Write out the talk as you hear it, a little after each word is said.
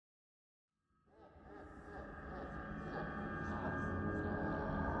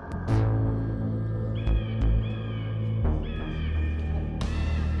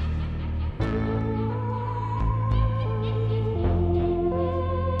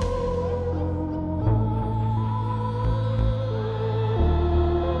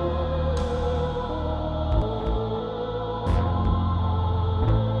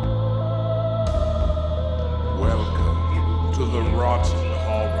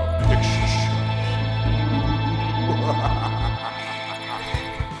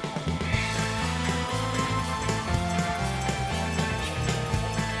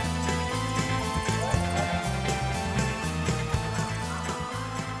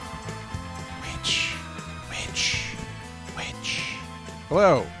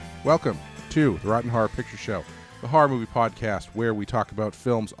Hello, welcome to the Rotten Horror Picture Show, the horror movie podcast where we talk about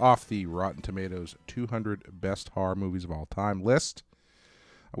films off the Rotten Tomatoes 200 Best Horror Movies of All Time list.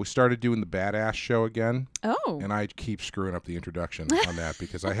 We started doing the Badass show again. Oh. And I keep screwing up the introduction on that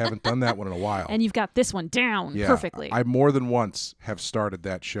because I haven't done that one in a while. And you've got this one down perfectly. I more than once have started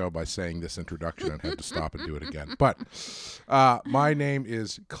that show by saying this introduction and had to stop and do it again. But my name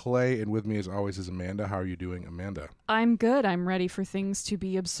is Clay, and with me as always is Amanda. How are you doing, Amanda? I'm good. I'm ready for things to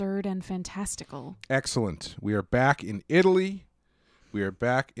be absurd and fantastical. Excellent. We are back in Italy. We are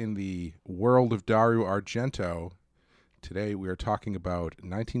back in the world of Dario Argento. Today we are talking about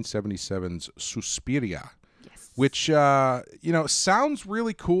 1977's Suspiria, which, sounds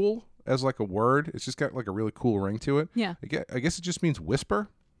really cool as like a word. It's just got like a really cool ring to it. Yeah. I guess it just means whisper.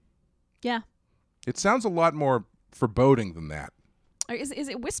 Yeah. It sounds a lot more foreboding than that. Is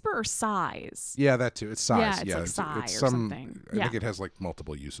it whisper or sighs? Yeah, that too. It's sighs. Yeah, it's like sigh or something. I think it has like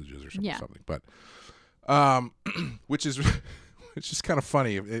multiple usages or something. But, which is kind of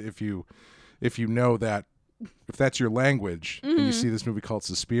funny if you know that. If that's your language, and you see this movie called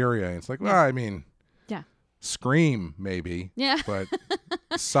Suspiria, and it's like, well, I mean, scream maybe, but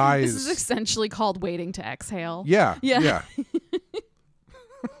sighs. This is essentially called Waiting to Exhale. Yeah.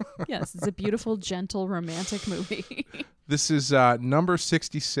 Yes, it's a beautiful, gentle, romantic movie. This is number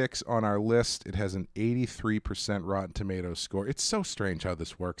 66 on our list. It has an 83% Rotten Tomatoes score. It's so strange how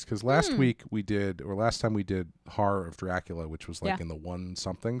this works, because last time we did Horror of Dracula, which was like in the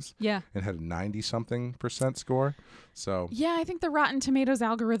one-somethings, and had a 90-something% score. So yeah, I think the Rotten Tomatoes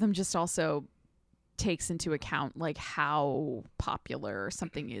algorithm just also takes into account like how popular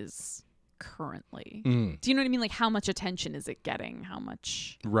something is currently. Do you know what I mean? Like, how much attention is it getting? How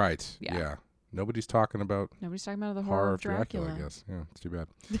much? Right. Yeah. Nobody's talking about the horror of Dracula. I guess. Yeah, it's too bad.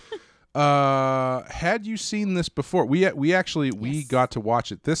 Had you seen this before? We got to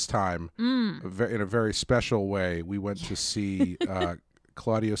watch it this time in a very special way. We went to see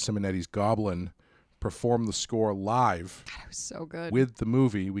Claudio Simonetti's Goblin perform the score live. God, it was so good. With the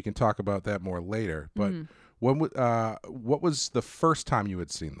movie. We can talk about that more later. But what was the first time you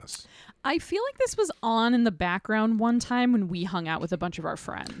had seen this? I feel like this was on in the background one time when we hung out with a bunch of our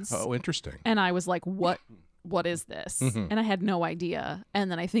friends. Oh, interesting. And I was like, what is this? And I had no idea.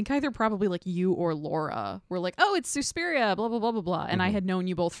 And then I think either probably like you or Laura were like, oh, it's Suspiria, blah, blah, blah, blah, blah. And I had known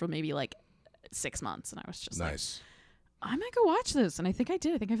you both for maybe like 6 months. And I was just nice. Like, I might go watch this. And I think I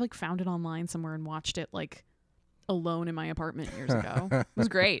did. I think I've like found it online somewhere and watched it like alone in my apartment years ago. It was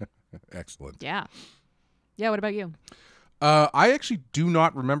great. Excellent. Yeah. Yeah, what about you? I actually do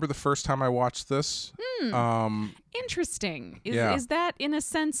not remember the first time I watched this. Interesting. Is that in a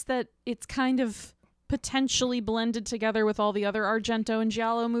sense that it's kind of potentially blended together with all the other Argento and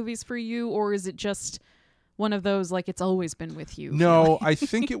Giallo movies for you, or is it just one of those like it's always been with you? No, I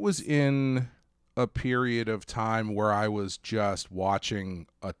think it was in a period of time where I was just watching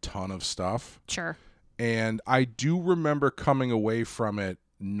a ton of stuff. Sure. And I do remember coming away from it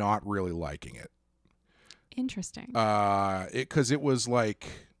not really liking it. Interesting. Because it was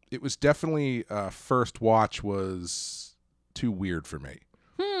definitely first watch was too weird for me.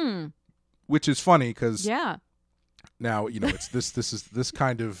 Which is funny because now it's this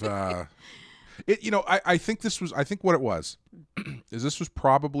kind of I think what it was is this was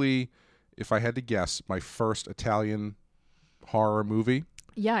probably, if I had to guess, my first Italian horror movie.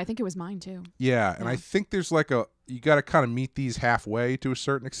 Yeah, I think it was mine too. Yeah, and I think there's like you got to kind of meet these halfway to a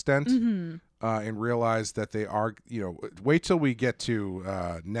certain extent. And realize that they are, wait till we get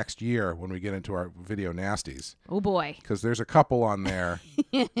to next year when we get into our video nasties. Oh, boy. Because there's a couple on there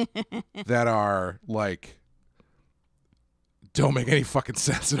that are, like, don't make any fucking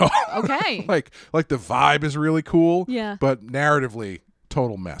sense at all. Okay. like the vibe is really cool. Yeah. But narratively,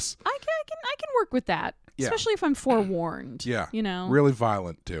 total mess. I can work with that. Yeah. Especially if I'm forewarned. Yeah. You Really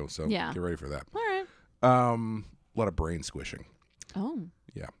violent, too. So get ready for that. All right. A lot of brain squishing. Oh.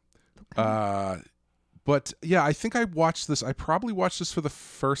 Yeah. But yeah, I think I probably watched this for the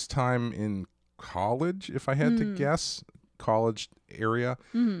first time in college, if I had to guess, college area.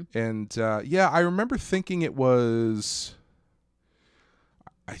 And I remember thinking it was,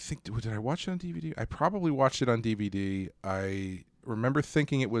 did I watch it on DVD? I probably watched it on DVD. I remember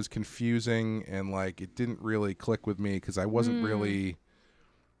thinking it was confusing and like it didn't really click with me because I wasn't really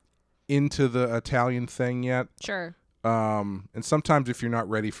into the Italian thing yet. Sure. And sometimes if you're not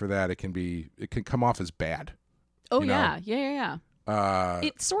ready for that, it can come off as bad. Oh, yeah.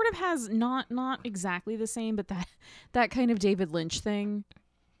 It sort of has not exactly the same, but that kind of David Lynch thing.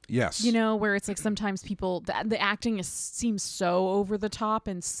 Yes. Where it's like sometimes people, the acting seems so over the top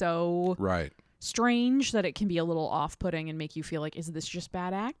and so right. strange that it can be a little off-putting and make you feel like, is this just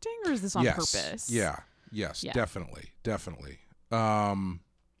bad acting or is this on purpose? Yes, definitely.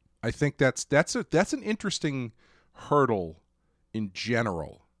 I think that's an interesting hurdle in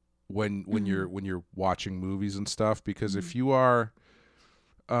general when you're watching movies and stuff, because if you are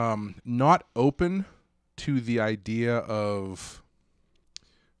not open to the idea of,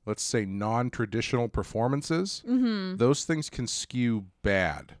 let's say, non-traditional performances, those things can skew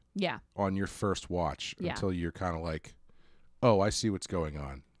bad on your first watch until you're kind of like, oh, I see what's going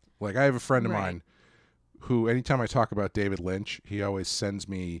on. Like, I have a friend of mine who, anytime I talk about David Lynch, he always sends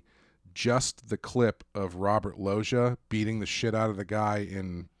me just the clip of Robert Loggia beating the shit out of the guy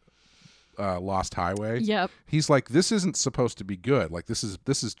in Lost Highway. Yep. He's like, this isn't supposed to be good. Like, this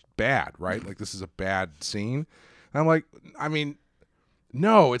is bad, right? Like, this is a bad scene. And I'm like, I mean,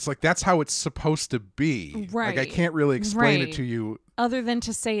 no, it's like, that's how it's supposed to be. Right. Like, I can't really explain it to you. Other than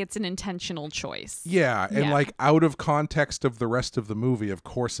to say it's an intentional choice. Yeah, and like, out of context of the rest of the movie, of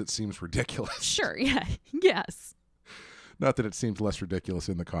course it seems ridiculous. Sure, yeah. Yes. Not that it seems less ridiculous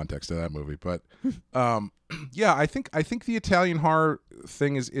in the context of that movie, but yeah, I think the Italian horror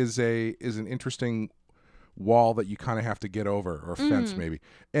thing is an interesting wall that you kind of have to get over, or fence maybe.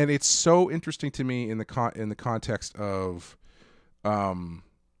 And it's so interesting to me in the context of the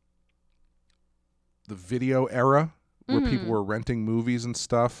video era, where people were renting movies and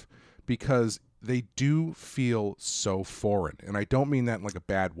stuff, because they do feel so foreign. And I don't mean that in like a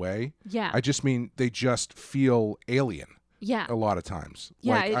bad way. Yeah. I just mean they just feel alien. Yeah. A lot of times.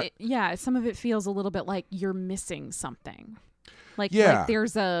 Yeah. Like, some of it feels a little bit like you're missing something. Like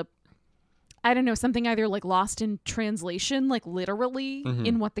there's I don't know, something either like lost in translation, like literally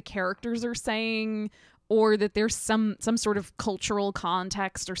in what the characters are saying, or that there's some sort of cultural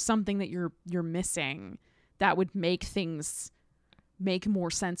context or something that you're missing that would make things make more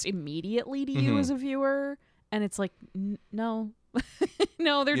sense immediately to you as a viewer. And it's like, no,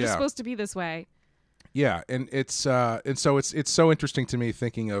 no, they're just supposed to be this way. Yeah. And it's, and so it's so interesting to me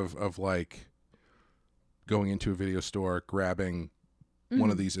thinking of like going into a video store, grabbing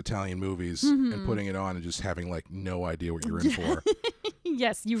one of these Italian movies and putting it on and just having like no idea what you're in for.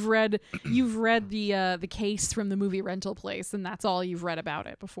 Yes, you've read the case from the movie rental place, and that's all you've read about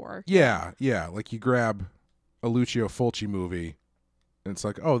it before. Yeah. Like, you grab a Lucio Fulci movie, and it's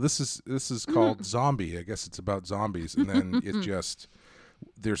like, oh, this is called Zombie. I guess it's about zombies, and then it just,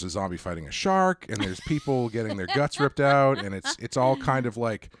 there's a zombie fighting a shark, and there's people getting their guts ripped out, and it's all kind of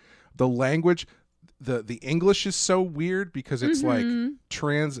like the language. The English is so weird because it's like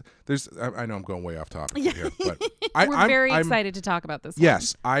I know I'm going way off topic here, but we're very excited to talk about this.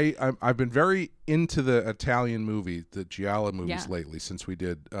 Yes, I've been very into the Italian movie, the Giallo movies lately, since we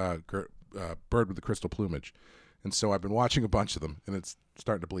did Bird with the Crystal Plumage, and so I've been watching a bunch of them, and it's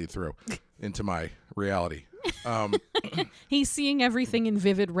starting to bleed through into my reality. He's seeing everything in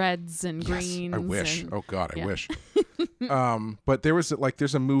vivid reds and greens. I wish. Oh God, I wish. But there's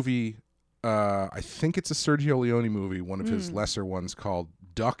a movie. I think it's a Sergio Leone movie, one of his lesser ones, called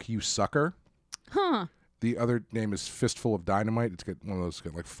Duck, You Sucker. Huh. The other name is Fistful of Dynamite. It's got one of those,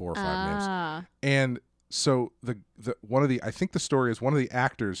 got like 4 or 5 names. And so I think the story is one of the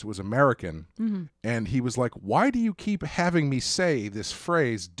actors was American, and he was like, "Why do you keep having me say this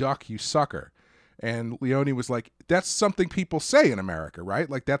phrase, duck, you sucker?" And Leone was like, "That's something people say in America, right?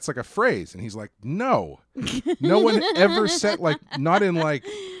 Like, that's like a phrase." And he's like, "No, no one ever said, like, not in like,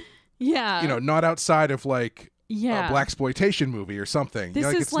 not outside of like a blaxploitation movie or something." This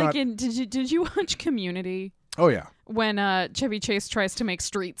like, is like did you watch Community? Oh yeah. When Chevy Chase tries to make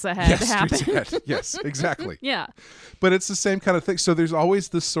Streets Ahead happen. Streets Ahead. Yes, exactly. Yeah. But it's the same kind of thing. So there's always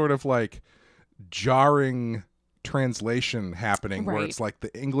this sort of like jarring translation happening where it's like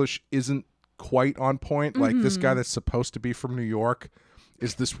the English isn't quite on point. Like, this guy that's supposed to be from New York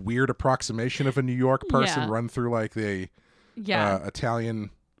is this weird approximation of a New York person run through like the Italian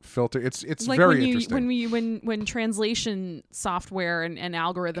filter. It's like very interesting. When translation software and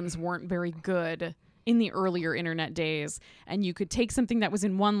algorithms weren't very good in the earlier internet days, and you could take something that was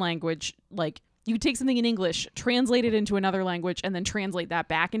in one language, like you could take something in English, translate it into another language, and then translate that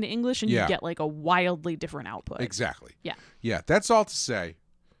back into English, and you get like a wildly different output. Exactly. Yeah. That's all to say,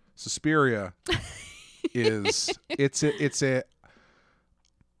 Suspiria is I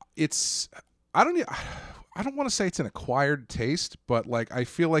don't want to say it's an acquired taste, but like I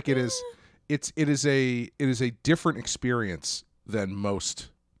feel like it is a different experience than most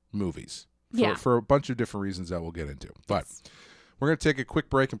movies. For a bunch of different reasons that we'll get into. But we're going to take a quick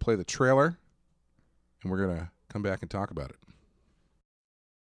break and play the trailer, and we're going to come back and talk about it.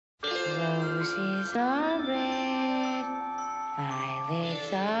 Roses are red,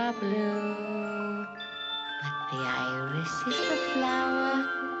 violets are blue. The iris is the flower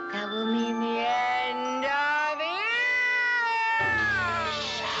that will mean the end of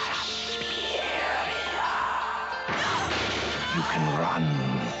Suspiria. You can run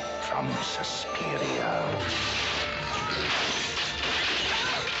from Suspiria.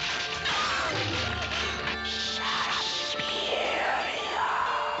 Suspiria.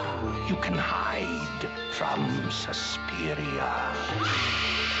 You can hide from Suspiria.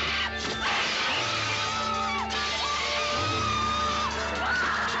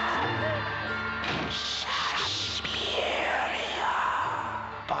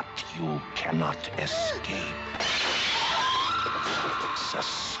 But you cannot escape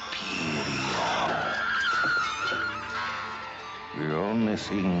Suspiria. The only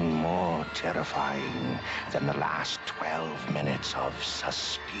thing more terrifying than the last 12 minutes of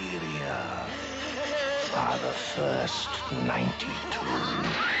Suspiria are the first 92.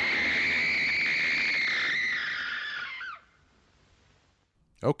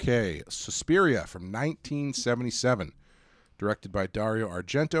 Okay, Suspiria from 1977. Directed by Dario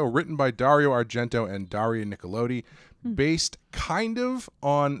Argento, written by Dario Argento and Daria Nicolodi, based kind of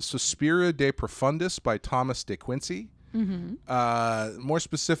on Suspiria de Profundis by Thomas De Quincey. More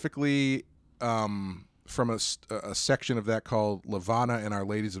specifically, from a section of that called Lavana and Our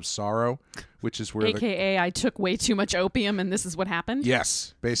Ladies of Sorrow, which is where AKA I took way too much opium and this is what happened?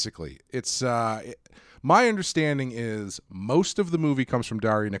 Yes, basically. It's my understanding is most of the movie comes from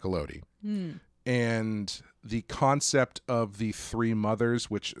Daria Nicolodi. And the concept of the three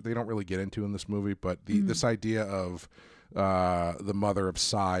mothers, which they don't really get into in this movie, but this idea of the mother of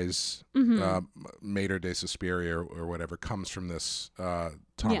sighs, Mater de Suspiria or whatever, comes from this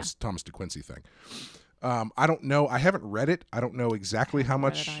Thomas De Quincey thing. I don't know. I haven't read it. I don't know exactly how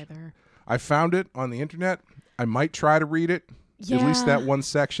much. Either. I found it on the internet. I might try to read it, at least that one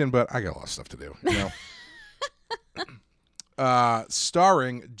section, but I got a lot of stuff to do. You know?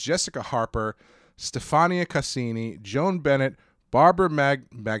 Starring Jessica Harper, Stefania Casini, Joan Bennett, Barbara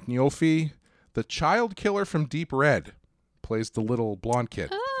Magnolfi, the child killer from Deep Red, plays the little blonde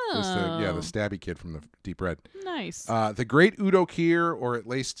kid. The stabby kid from the Deep Red. Nice. The great Udo Kier, or at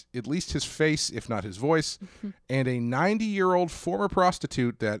least his face, if not his voice, and a 90-year-old former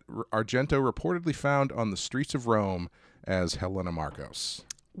prostitute that Argento reportedly found on the streets of Rome as Helena Markos.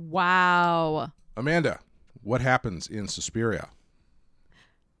 Wow. Amanda, what happens in Suspiria?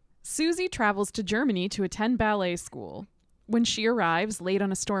 Susie travels to Germany to attend ballet school. When she arrives late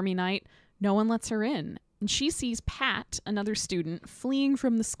on a stormy night, no one lets her in, and she sees Pat, another student, fleeing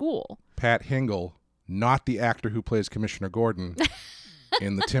from the school. Pat Hingle, not the actor who plays Commissioner Gordon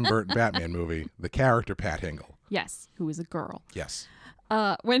in the Tim Burton Batman movie, the character Pat Hingle. Yes, who is a girl. Yes.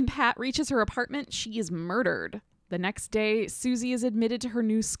 When Pat reaches her apartment, she is murdered. The next day, Susie is admitted to her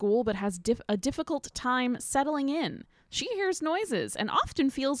new school but has a difficult time settling in. She hears noises and often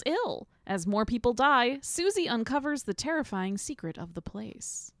feels ill. As more people die, Susie uncovers the terrifying secret of the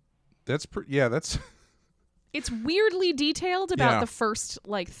place. That's It's weirdly detailed about the first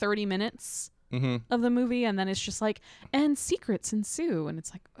 30 minutes of the movie, and then it's just and secrets ensue, and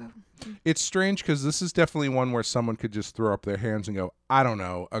it's oh. It's strange because this is definitely one where someone could just throw up their hands and go, I don't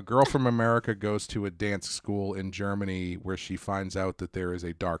know, a girl from America goes to a dance school in Germany where she finds out that there is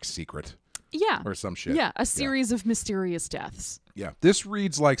a dark secret. Yeah. Or some shit. Yeah, a series of mysterious deaths. Yeah. This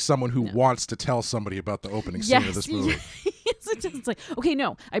reads like someone who wants to tell somebody about the opening scene of this movie. It's okay,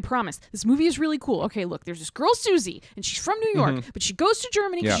 no, I promise. This movie is really cool. Okay, look, there's this girl, Susie, and she's from New York, but she goes to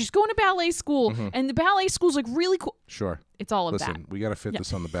Germany because she's going to ballet school, and the ballet school's really cool. Sure. It's all of that. Listen, we got to fit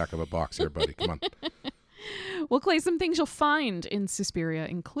this on the back of a box here, buddy. Come on. Well, Clay, some things you'll find in Suspiria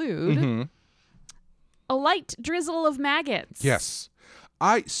include a light drizzle of maggots. Yes.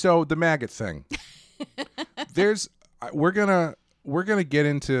 So the maggot thing. We're gonna get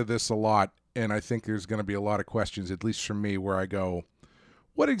into this a lot, and I think there's gonna be a lot of questions, at least from me, where I go,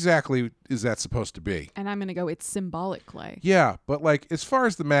 what exactly is that supposed to be? And I'm gonna go, it's symbolic, Clay. Yeah, but as far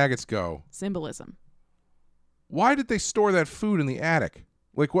as the maggots go, symbolism. Why did they store that food in the attic?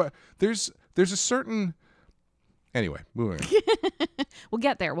 What? There's a certain. Anyway, moving on. We'll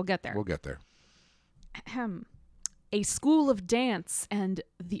get there. We'll get there. A school of dance and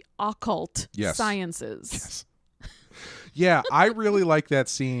the occult sciences. Yes. Yeah, I really like that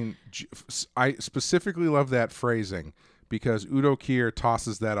scene. I specifically love that phrasing because Udo Kier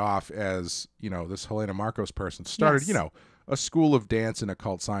tosses that off as, this Helena Markos person started, a school of dance and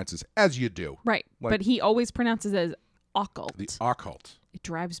occult sciences, as you do. Right. But he always pronounces it as occult. The occult. It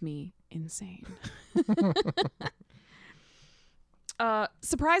drives me insane.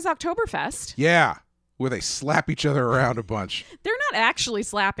 Surprise Oktoberfest. Yeah. where they slap each other around a bunch. They're not actually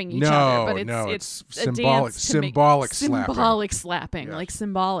slapping each other, but it's symbolic slapping. Symbolic slapping, Yeah. like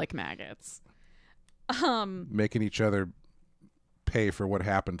symbolic maggots. Making each other pay for what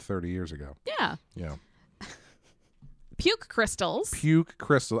happened 30 years ago. Yeah. Yeah. Puke crystals. Puke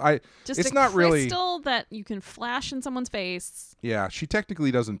crystal. Just it's a not really crystal that you can flash in someone's face. Yeah, she technically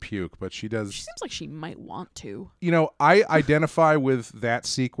doesn't puke, but she does. She seems like she might want to. You know, I identify with that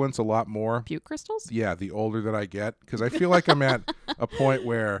sequence a lot more. Puke crystals? Yeah, the older that I get, because I feel like I'm at a point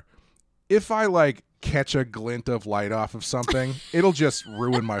where if I like catch a glint of light off of something, it'll just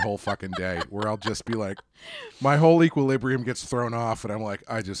ruin my whole fucking day, where I'll just be like, my whole equilibrium gets thrown off, and I'm like,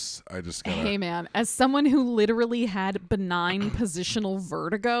 I just gotta. Hey man, as someone who literally had benign positional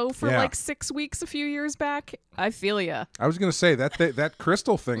vertigo for like 6 weeks a few years back, I feel ya. I was gonna say that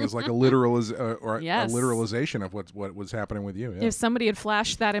crystal thing is like a Yes. a literalization of what was happening with you. Yeah. If somebody had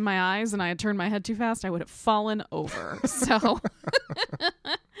flashed that in my eyes and I had turned my head too fast, I would have fallen over. So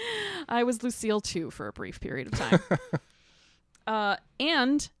I was Lucille too for a brief period of time.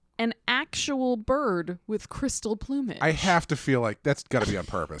 And an actual bird with crystal plumage. I have to feel like that's got to be on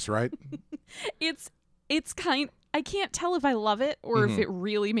purpose, right? It's I can't tell if I love it or if it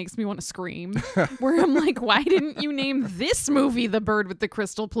really makes me want to scream. Where I'm like, why didn't you name this movie The Bird with the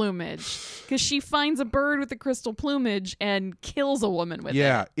Crystal Plumage? Because she finds a bird with the crystal plumage and kills a woman with it.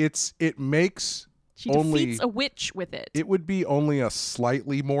 Yeah, it makes she only defeats a witch with it. It would be only a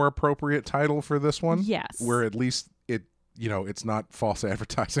slightly more appropriate title for this one. Yes. Where at least it's not false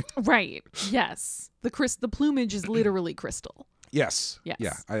advertising. Right. Yes. The plumage is literally crystal. Yes. Yes.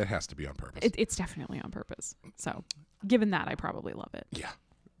 Yeah, it has to be on purpose. It's definitely on purpose. So, given that, I probably love it.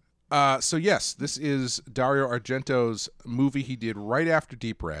 Yeah. So yes, this is Dario Argento's movie he did right after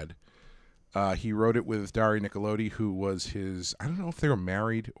Deep Red. He wrote it with Daria Nicolodi, who was his. I don't know if they were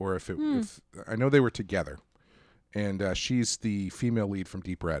married or if I know they were together, and she's the female lead from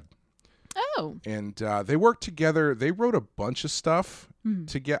Deep Red. Oh. And they worked together. They wrote a bunch of stuff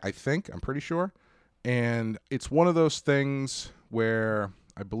together. I'm pretty sure, and it's one of those things where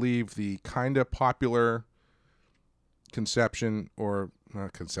I believe the kind of popular conception, or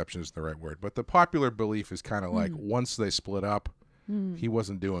not conception is the right word, but the popular belief is kind of like once they split up, he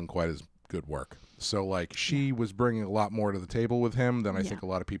wasn't doing quite as good work. So like she was bringing a lot more to the table with him than I think a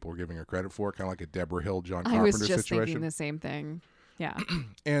lot of people were giving her credit for, kind of like a Deborah Hill, John Carpenter situation. I was just thinking the same thing. Yeah.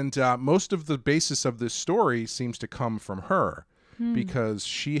 And most of the basis of this story seems to come from her because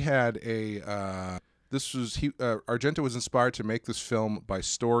she had Argento was inspired to make this film by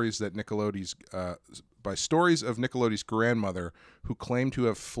stories of Nicolodi's grandmother, who claimed to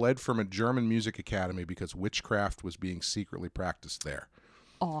have fled from a German music academy because witchcraft was being secretly practiced there.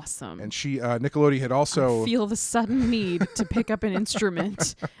 Awesome. And she, Nicolodi had also... I feel the sudden need to pick up an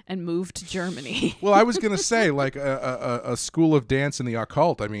instrument and move to Germany. Well, I was going to say, like, a school of dance and the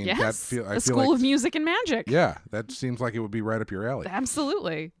occult. I mean, yes, I feel school of music and magic. Yeah, that seems like it would be right up your alley.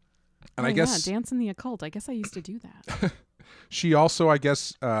 Absolutely. And I guess... Yeah, dance and the occult. I guess I used to do that. She also, I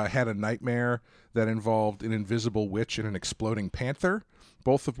guess, had a nightmare that involved an invisible witch and an exploding panther,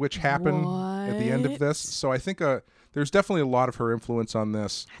 both of which happen at the end of this. So I think there's definitely a lot of her influence on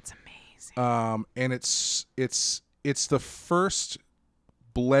this. That's amazing. And it's the first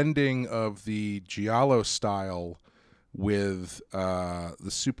blending of the giallo style with the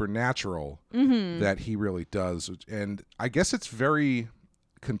supernatural that he really does. And I guess it's very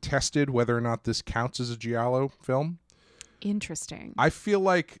contested whether or not this counts as a giallo film. Interesting. I feel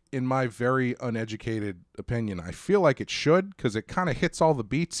like, in my very uneducated opinion, I feel like it should, because it kind of hits all the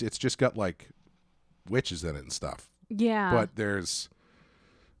beats. It's just got like witches in it and stuff. Yeah. But there's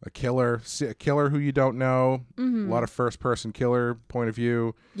a killer who you don't know, a lot of first-person killer point of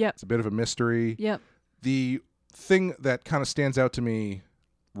view. Yep. It's a bit of a mystery. Yep. The thing that kind of stands out to me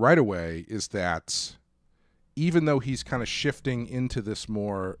right away is that even though he's kind of shifting into this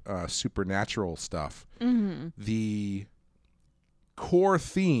more supernatural stuff, the core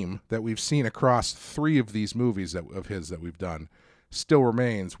theme that we've seen across 3 of these movies of his that we've done still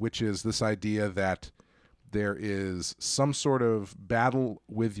remains, which is this idea that there is some sort of battle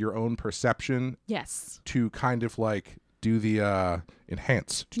with your own perception. Yes. To kind of like do the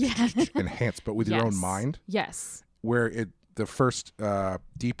enhance, but with your own mind. Yes. Where the first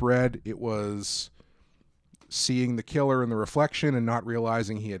Deep Red, it was seeing the killer in the reflection and not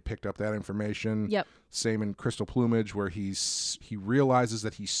realizing he had picked up that information. Yep. Same in Crystal Plumage, where he realizes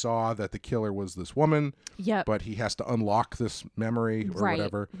that he saw that the killer was this woman. Yep. But he has to unlock this memory or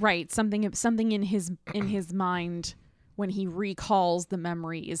whatever. Right. Something in his mind when he recalls the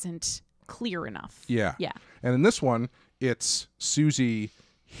memory isn't clear enough. Yeah. Yeah. And in this one, it's Susie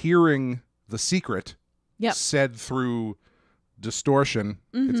hearing the secret said through distortion.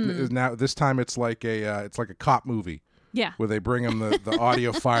 It's now this time it's like a cop movie. Yeah. Where they bring him the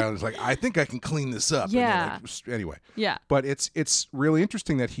audio file and it's like, I think I can clean this up. Yeah. And anyway. Yeah. But it's really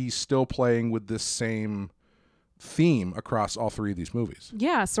interesting that he's still playing with this same theme across all three of these movies.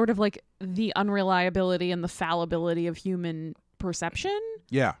 Yeah, sort of like the unreliability and the fallibility of human perception.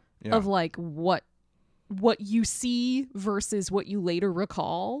 Yeah. Of like what you see versus what you later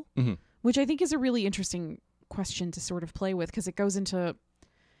recall, which I think is a really interesting question to sort of play with, because it goes into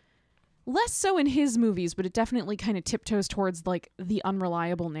less so in his movies, but it definitely kind of tiptoes towards like the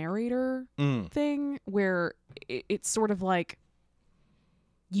unreliable narrator thing, where it's sort of like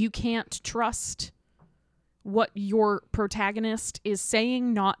you can't trust what your protagonist is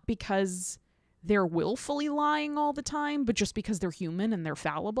saying, not because they're willfully lying all the time, but just because they're human and they're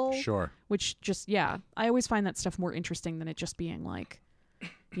fallible. Sure. Which just, I always find that stuff more interesting than it just being like,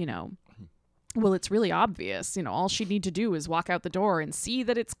 well, it's really obvious. All she'd need to do is walk out the door and see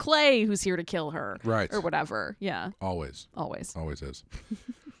that it's Clay who's here to kill her. Right. Or whatever. Yeah. Always. Always. Always is.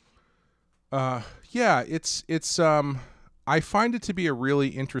 It's I find it to be a really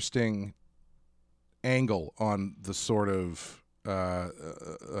interesting angle on the sort of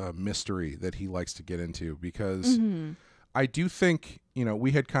mystery that he likes to get into, because I do think,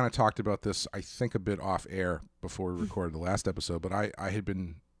 we had kind of talked about this, I think, a bit off air before we recorded the last episode, but I had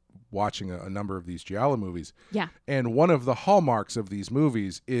been watching a number of these Giallo movies. Yeah. And one of the hallmarks of these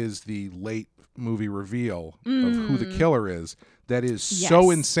movies is the late movie reveal of who the killer is. That is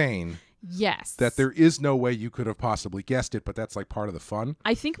so insane. Yes. That there is no way you could have possibly guessed it, but that's like part of the fun.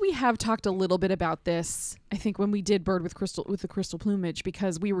 I think we have talked a little bit about this, I think, when we did Bird with the Crystal Plumage,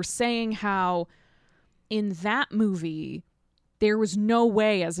 because we were saying how in that movie there was no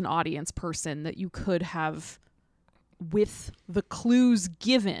way as an audience person that you could have, with the clues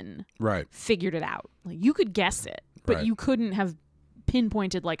given, figured it out. Like, you could guess it, but you couldn't have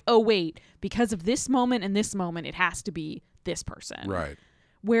pinpointed like, oh wait, because of this moment and this moment it has to be this person. Right.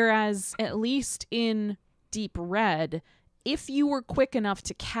 Whereas at least in Deep Red, if you were quick enough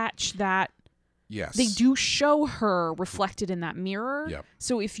to catch that, they do show her reflected in that mirror. Yep.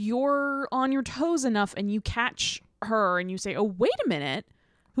 So if you're on your toes enough and you catch her and you say, oh, wait a minute,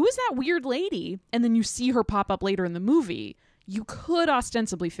 who is that weird lady? And then you see her pop up later in the movie, you could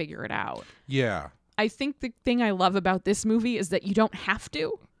ostensibly figure it out. Yeah. I think the thing I love about this movie is that you don't have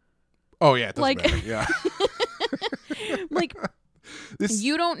to. Oh, yeah. It doesn't matter. Yeah. Like...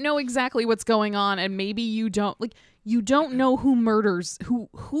 you don't know exactly what's going on, and maybe you don't know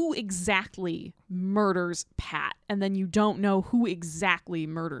who exactly murders Pat, and then you don't know who exactly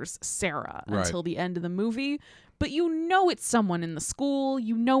murders Sarah until the end of the movie, but it's someone in the school,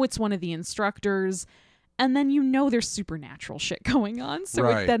 it's one of the instructors, and then there's supernatural shit going on, so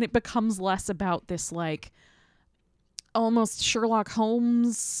then it becomes less about this like almost Sherlock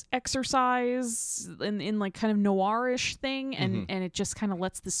Holmes exercise in like kind of noirish thing, and it just kind of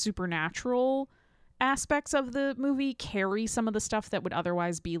lets the supernatural aspects of the movie carry some of the stuff that would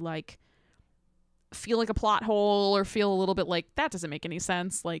otherwise be like, feel like a plot hole or feel a little bit like that doesn't make any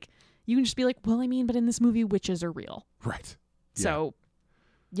sense. Like, you can just be like, well, I mean, but in this movie witches are real, right? So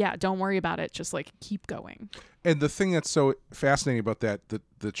yeah, don't worry about it. Just like keep going. And the thing that's so fascinating about that,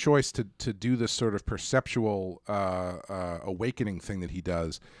 the choice to do this sort of perceptual awakening thing that he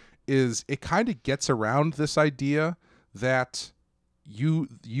does, is it kind of gets around this idea that you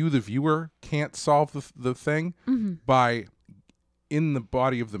the viewer can't solve the thing by, in the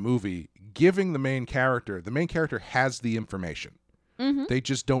body of the movie, giving the main character has the information. They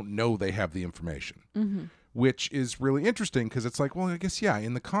just don't know they have the information. Which is really interesting, because it's like, well, I guess,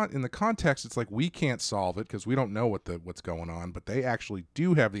 in the context, it's like we can't solve it because we don't know what's going on, but they actually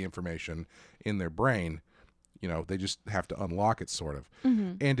do have the information in their brain. They just have to unlock it, sort of.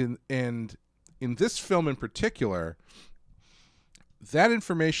 And in this film in particular, that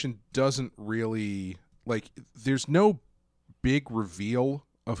information doesn't really, like, there's no big reveal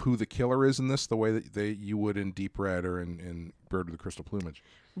of who the killer is in this, the way that you would in Deep Red or in Bird with the Crystal Plumage.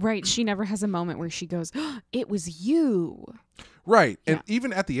 Right. She never has a moment where she goes, oh, it was you. Right. Yeah. And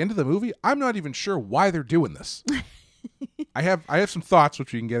even at the end of the movie, I'm not even sure why they're doing this. I have some thoughts,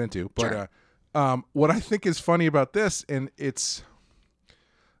 which we can get into. But what I think is funny about this, and it's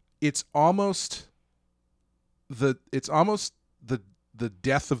almost the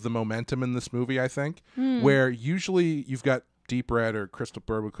death of the momentum in this movie, I think, where usually you've got Deep Red or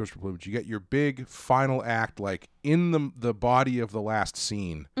Bird with Crystal Plumage, you get your big final act, like in the body of the last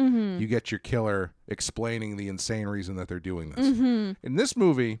scene. You get your killer explaining the insane reason that they're doing this. In this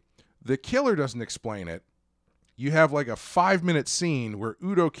movie, the killer doesn't explain it. you have like a 5-minute scene where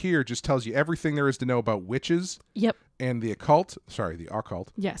Udo Kier just tells you everything there is to know about witches. Yep. And the occult. Sorry, the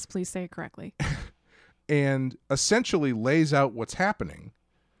occult. Yes, please say it correctly. And essentially lays out what's happening,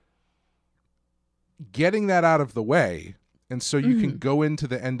 getting that out of the way, and so you can go into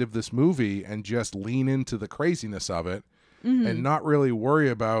the end of this movie and just lean into the craziness of it and not really worry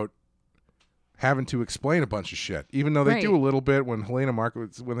about having to explain a bunch of shit, even though they do a little bit when Helena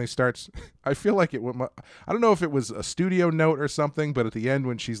Markos, when they start, I feel like it, I don't know if it was a studio note or something, but at the end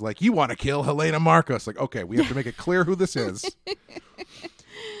when she's like, you want to kill Helena Markos, like, okay, we have to make it clear who this is.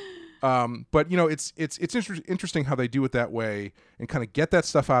 But you know, it's interesting how they do it that way and kind of get that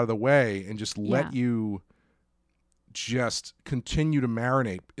stuff out of the way and just let you just continue to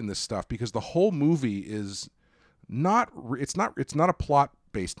marinate in this stuff, because the whole movie is not a plot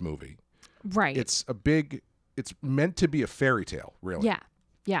based movie. Right. It's meant to be a fairy tale, really. Yeah.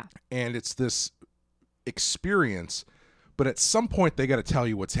 Yeah. And it's this experience, but at some point they got to tell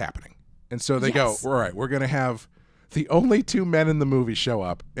you what's happening. And so they go, all right, we're going to have the only 2 men in the movie show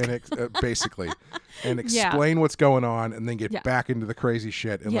up and basically and explain what's going on, and then get back into the crazy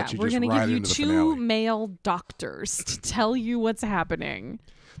shit and let you just ride into the finale. We're going to give you 2 male doctors to tell you what's happening.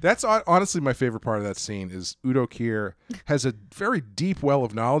 That's honestly my favorite part of that scene is Udo Kier has a very deep well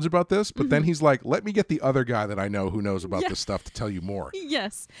of knowledge about this, but then he's like, let me get the other guy that I know who knows about this stuff to tell you more.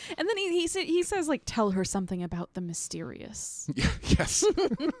 Yes. And then he says, like, tell her something about the mysterious. Yes.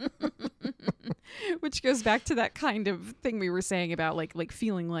 Which goes back to that kind of thing we were saying about like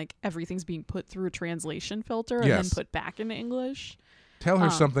feeling like everything's being put through a translation filter and then put back into English. Tell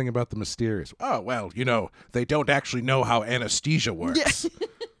her something about the mysterious. Oh, well, you know, they don't actually know how anesthesia works.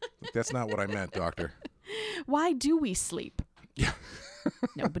 That's not what I meant, doctor. Why do we sleep? Yeah.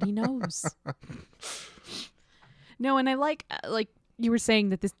 Nobody knows. No, and I like you were saying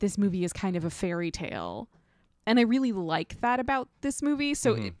that this movie is kind of a fairy tale. And I really like that about this movie.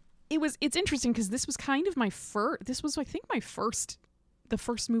 So it's interesting because this was kind of the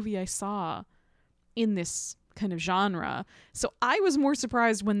first movie I saw in this kind of genre. So I was more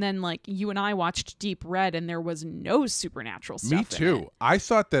surprised when then like you and I watched Deep Red and there was no supernatural stuff. Me too. In it. I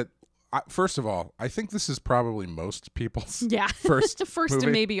thought that first of all, I think this is probably most people's first movie.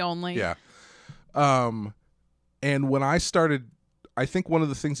 And maybe only. Yeah. And when I started, I think one of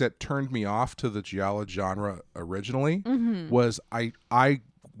the things that turned me off to the giallo genre originally was I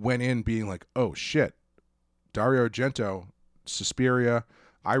went in being like, oh shit, Dario Argento, Suspiria.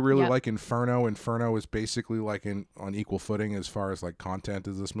 I really like Inferno. Inferno is basically like on equal footing as far as like content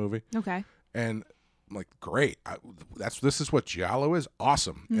as this movie. Okay. And I'm like, great. This is what giallo is.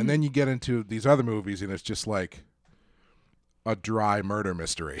 Awesome. And then you get into these other movies and it's just like a dry murder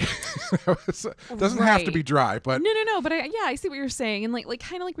mystery. It doesn't have to be dry, but no. But I see what you're saying. And like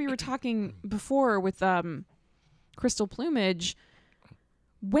kind of like we were talking before with Crystal Plumage.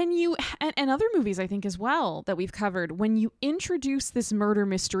 When you, and other movies I think as well that we've covered, when you introduce this murder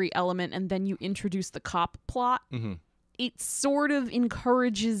mystery element and then you introduce the cop plot, it sort of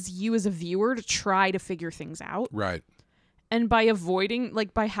encourages you as a viewer to try to figure things out. Right. And by avoiding,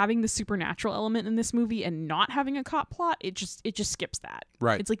 like by having the supernatural element in this movie and not having a cop plot, it just skips that.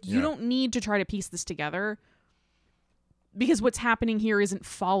 Right. It's like you don't need to try to piece this together because what's happening here isn't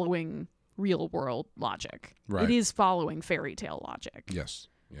following real world logic. Right. It is following fairy tale logic. Yes.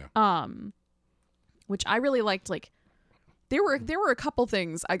 Yeah. Which I really liked. Like, there were a couple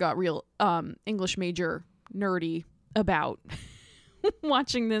things I got real English major nerdy about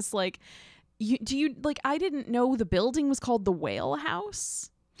watching this. Like, I didn't know the building was called the Whale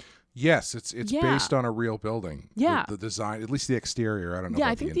House. Yes, it's based on a real building. Yeah. The design, at least the exterior. I don't know. Yeah,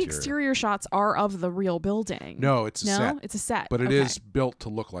 about I think the the exterior shots are of the real building. No, it's a set. It's a set. But it is built to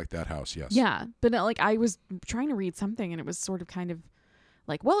look like that house. Yes. Yeah, but like I was trying to read something and it was sort of kind of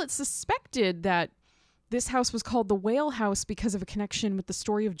like, well, it's suspected that this house was called the Whale House because of a connection with the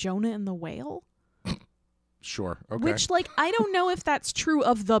story of Jonah and the whale. Sure. Okay. Which, like, I don't know if that's true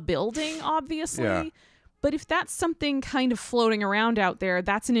of the building, obviously. Yeah. But if that's something kind of floating around out there,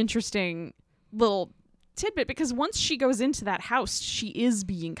 that's an interesting little tidbit. Because once she goes into that house, she is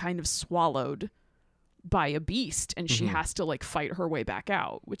being kind of swallowed by a beast. And she has to, like, fight her way back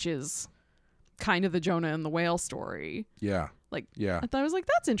out, which is kind of the Jonah and the whale story. Yeah. Like, yeah. I thought I was like,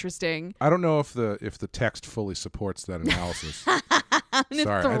 that's interesting. I don't know if the text fully supports that analysis. I'm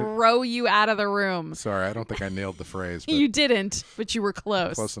gonna throw you out of the room. Sorry, I don't think I nailed the phrase. But you didn't, but you were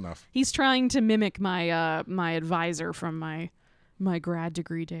close. Close enough. He's trying to mimic my my advisor from my grad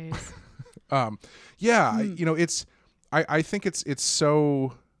degree days. Yeah, you know, it's I think it's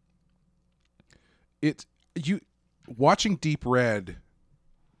so you watching Deep Red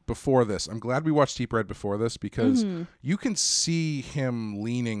before this. I'm glad we watched Deep Red before this because you can see him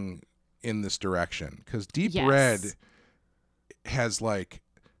leaning in this direction. Because Deep Red has like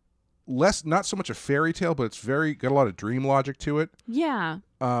not so much a fairy tale, but it's got a lot of dream logic to it. Yeah.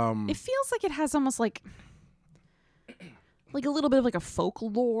 It feels like it has almost like a little bit of like a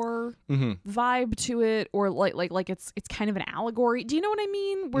folklore vibe to it, or like it's kind of an allegory. Do you know what I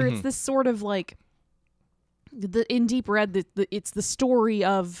mean? Where it's this sort of like in Deep Red, it's the story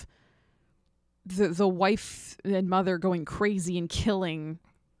of the wife and mother going crazy and killing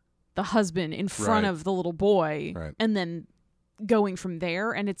the husband in front of the little boy, and then going from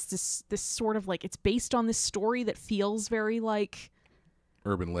there. And it's this sort of like, it's based on this story that feels very like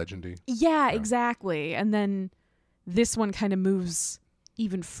urban legendy. Yeah, exactly. And then this one kind of moves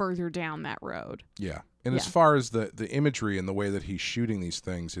even further down that road. Yeah. And as far as the imagery and the way that he's shooting these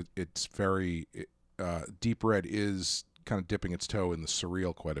things, it's very Deep Red is kind of dipping its toe in the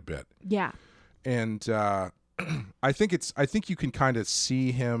surreal quite a bit. Yeah. And I think you can kind of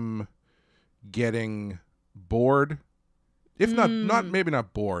see him getting bored, if not maybe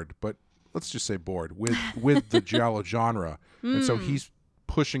not bored, but let's just say bored with the giallo genre. And so he's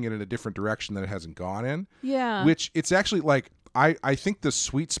pushing it in a different direction that it hasn't gone in. Yeah. Which it's actually like, I think the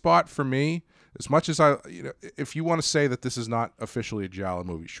sweet spot for me, as much as if you want to say that this is not officially a giallo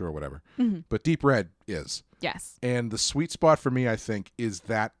movie, sure, whatever. But Deep Red is. Yes. And the sweet spot for me, I think, is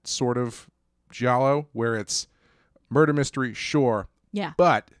that sort of giallo where it's murder mystery, sure. Yeah.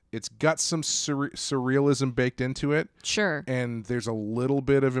 But it's got some surrealism baked into it. Sure. And there's a little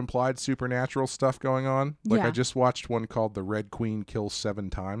bit of implied supernatural stuff going on. Like I just watched one called The Red Queen Kills 7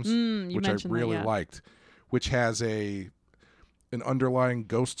 Times, which I really liked, which has an underlying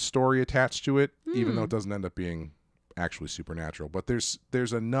ghost story attached to it, even though it doesn't end up being actually supernatural. But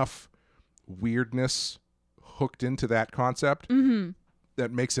there's enough weirdness hooked into that concept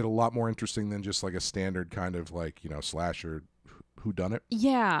that makes it a lot more interesting than just like a standard kind of like, slasher whodunit.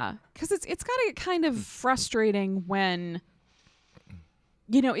 Yeah, because it's got to get kind of frustrating when,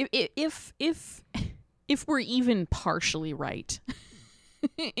 if we're even partially right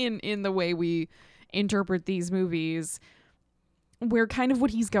in the way we interpret these movies, where kind of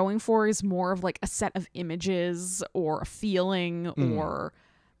what he's going for is more of like a set of images or a feeling or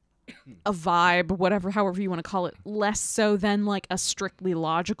a vibe, however you want to call it, less so than like a strictly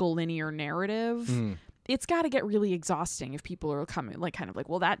logical linear narrative. It's got to get really exhausting if people are coming like kind of like,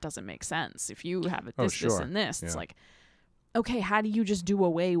 well, that doesn't make sense if you have it this and this. It's like, okay, how do you just do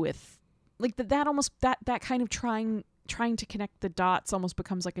away with like that almost that kind of trying to connect the dots almost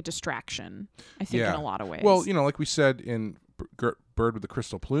becomes like a distraction, I think, in a lot of ways. Well, like we said in Bird with the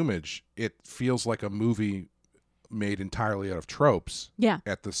Crystal Plumage, it feels like a movie made entirely out of tropes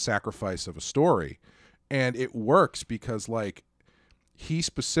at the sacrifice of a story. And it works because like he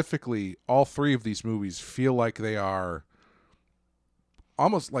specifically, all three of these movies feel like they are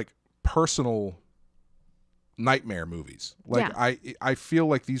almost like personal nightmare movies. Like I feel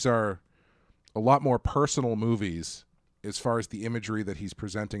like these are a lot more personal movies as far as the imagery that he's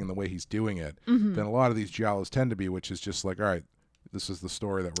presenting and the way he's doing it than a lot of these giallos tend to be, which is just like, all right, this is the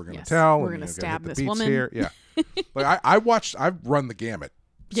story that we're going to tell. We're going to stab this woman. Here. Yeah. Like I've run the gamut.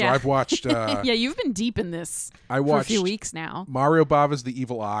 So I've watched... yeah, you've been deep in this for a few weeks now. Mario Bava's The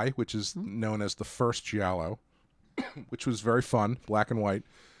Evil Eye, which is known as the first giallo, which was very fun, black and white.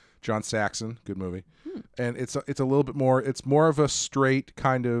 John Saxon, good movie. And it's a little bit more... It's more of a straight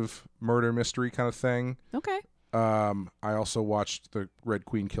kind of murder mystery kind of thing. Okay. I also watched The Red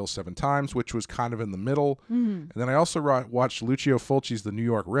Queen Kills 7 Times, which was kind of in the middle. And then I also watched Lucio Fulci's The New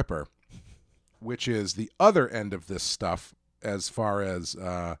York Ripper, which is the other end of this stuff as far as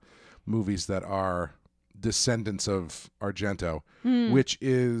movies that are descendants of Argento, which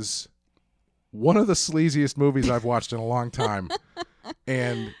is one of the sleaziest movies I've watched in a long time.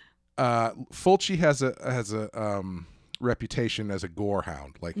 And Fulci has a reputation as a gore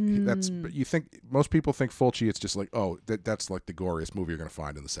hound. Like you think most people think Fulci, it's just like, oh, that's like the goriest movie you're going to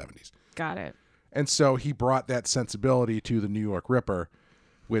find in the 70s. Got it. And so he brought that sensibility to The New York Ripper,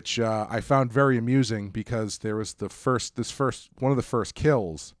 which I found very amusing because there was one of the first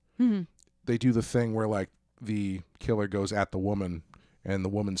kills. They do the thing where like the killer goes at the woman and the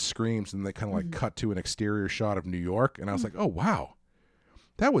woman screams and they kind of like cut to an exterior shot of New York. And I was like, oh, wow,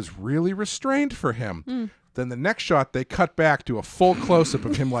 that was really restrained for him. Then the next shot, they cut back to a full close-up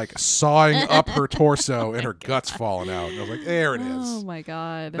of him like sawing up her torso and her guts falling out. And I was like, there it is. Oh, my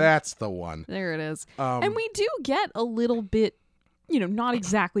God. That's the one. There it is. And we do get a little bit, not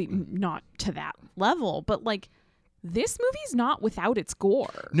exactly, not to that level, but like this movie's not without its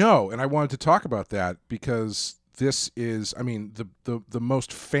gore. No, and I wanted to talk about that because this is, I mean, the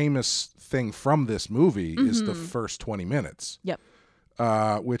most famous thing from this movie is the first 20 minutes. Yep.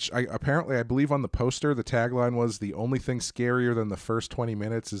 Which I believe on the poster, the tagline was, the only thing scarier than the first 20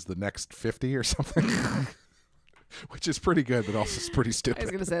 minutes is the next 50 or something. Which is pretty good, but also it's pretty stupid. I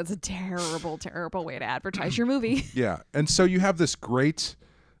was going to say, it's a terrible, terrible way to advertise your movie. Yeah. And so you have this great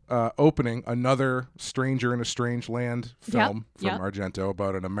opening, another Stranger in a Strange Land film from Argento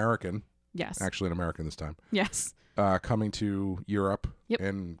about an American. Yes. Actually an American this time. Yes. Coming to Europe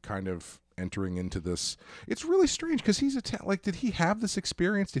and kind of entering into this. It's really strange because he's like, did he have this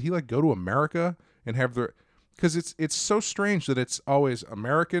experience? Did he like go to America and have the, because it's so strange that it's always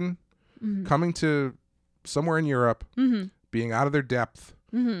American coming to somewhere in Europe, being out of their depth.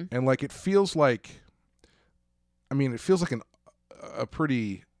 And like, it feels like, I mean, it feels like a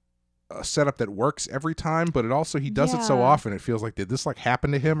pretty setup that works every time, but it also, he does it so often, it feels like, did this like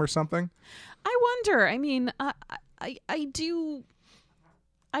happen to him or something? I wonder. I mean, I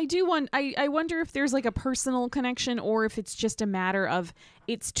wonder if there's like a personal connection, or if it's just a matter of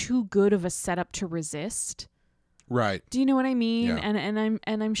it's too good of a setup to resist. Right. Do you know what I mean? Yeah.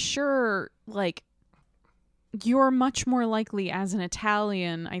 And I'm sure like you're much more likely as an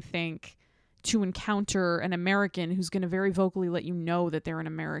Italian, I think, to encounter an American who's going to very vocally let you know that they're an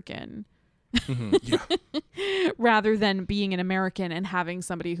American. Rather than being an American and having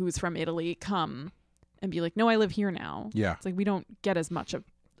somebody who's from Italy come and be like, no, I live here now. Yeah. It's like, we don't get as much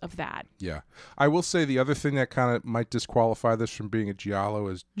of that. Yeah. I will say the other thing that kind of might disqualify this from being a giallo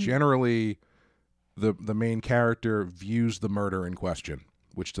is generally the main character views the murder in question,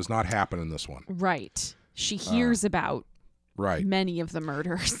 which does not happen in this one. Right. She hears about many of the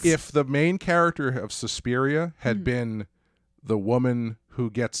murders. If the main character of Suspiria had been the woman who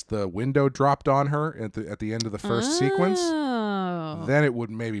gets the window dropped on her at the end of the first sequence, then it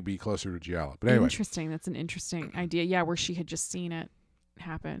would maybe be closer to giallo. But anyway. Interesting. That's an interesting idea. Yeah, where she had just seen it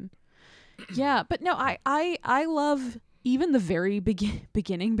happen. Yeah, but no, I love even the very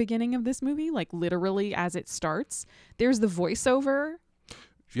beginning of this movie, like literally as it starts. There's the voiceover.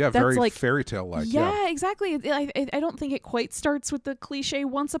 Yeah, that's very like, fairy tale like. Yeah, exactly. I don't think it quite starts with the cliche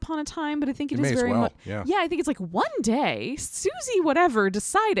 "once upon a time," but I think it is very much. Yeah, I think it's like one day Susie whatever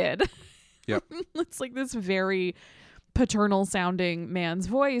decided. Yep. It's like this very paternal sounding man's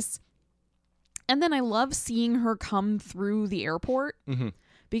voice, and then I love seeing her come through the airport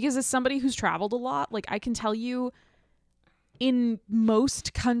because as somebody who's traveled a lot, like I can tell you, in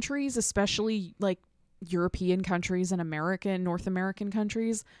most countries, especially like European countries and North American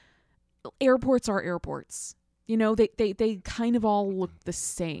countries, airports are airports. You know, they kind of all look the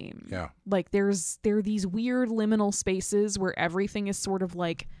same. Yeah. Like there are these weird liminal spaces where everything is sort of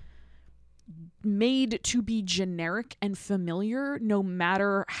like made to be generic and familiar no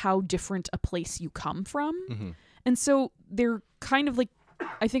matter how different a place you come from. And so they're kind of like,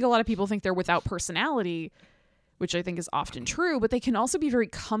 I think a lot of people think they're without personality, which I think is often true, but they can also be very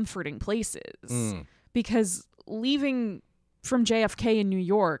comforting places. Because leaving from JFK in New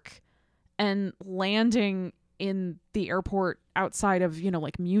York and landing in the airport outside of,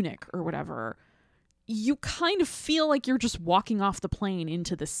 like Munich or whatever, you kind of feel like you're just walking off the plane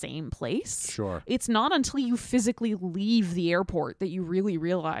into the same place. Sure. It's not until you physically leave the airport that you really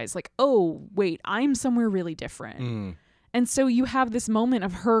realize, like, oh, wait, I'm somewhere really different. And so you have this moment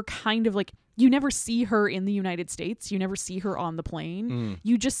of her kind of like, you never see her in the United States. You never see her on the plane.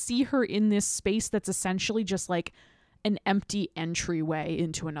 You just see her in this space that's essentially just like an empty entryway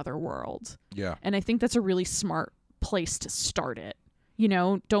into another world. Yeah. And I think that's a really smart place to start it.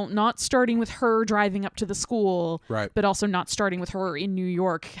 Not starting with her driving up to the school, right? But also not starting with her in New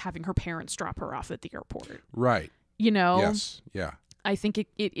York, having her parents drop her off at the airport. Right. Yes. Yeah. I think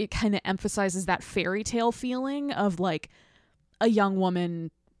it kind of emphasizes that fairy tale feeling of like a young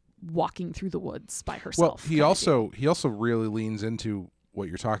woman walking through the woods by herself. Well, he also really leans into what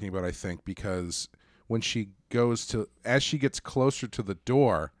you're talking about, I think, because when she as she gets closer to the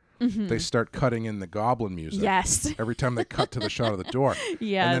door, they start cutting in the goblin music. Yes. Every time they cut to the shot of the door.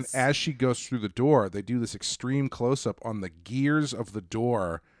 Yes. And then as she goes through the door, they do this extreme close-up on the gears of the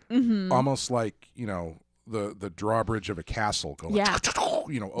door, almost like, the drawbridge of a castle going,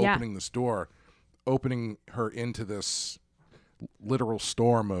 opening this door, opening her into this literal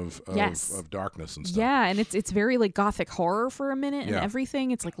storm of darkness and stuff. Yeah, and it's very like gothic horror for a minute and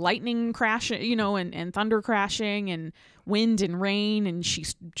everything. It's like lightning crashing, and thunder crashing and wind and rain, and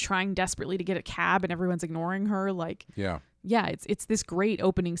she's trying desperately to get a cab and everyone's ignoring her. Like it's this great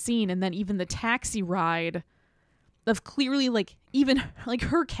opening scene, and then even the taxi ride of clearly like even like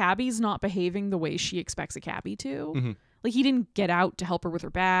her cabbie's not behaving the way she expects a cabbie to. Like he didn't get out to help her with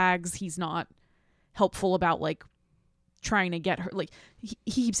her bags. He's not helpful about like trying to get her, like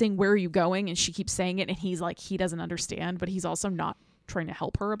he keeps saying, where are you going? And she keeps saying it, and he's like, he doesn't understand, but he's also not trying to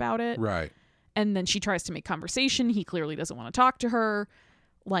help her about it. Right. And then she tries to make conversation. He clearly doesn't want to talk to her.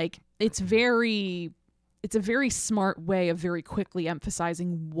 Like, it's a very smart way of very quickly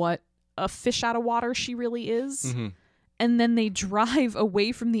emphasizing what a fish out of water she really is. Mm-hmm. And then they drive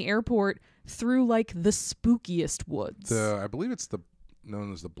away from the airport through like the spookiest woods. I believe it's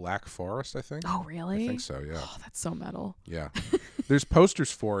known as the Black Forest, I think. Oh, really? I think so, yeah. Oh, that's so metal. Yeah. There's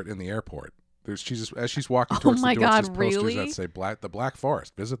posters for it in the airport. As she's walking towards the door, God, there's posters really? that say the Black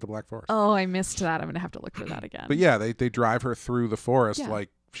Forest. Visit the Black Forest. Oh, I missed that. I'm going to have to look for that again. But yeah, they drive her through the forest like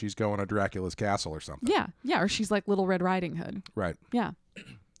she's going to Dracula's castle or something. Yeah. Yeah. Or she's like Little Red Riding Hood. Right. Yeah.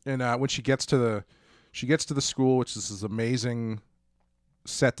 And when she gets to the school, which is this amazing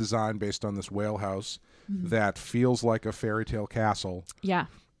set design based on this whale house that feels like a fairy tale castle. Yeah.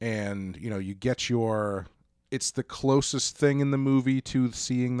 And, you get it's the closest thing in the movie to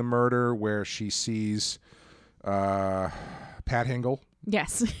seeing the murder, where she sees Pat Hingle.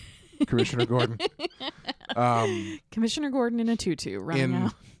 Yes. Commissioner Gordon. Commissioner Gordon in a tutu running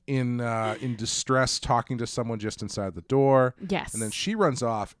out. In distress, talking to someone just inside the door. Yes. And then she runs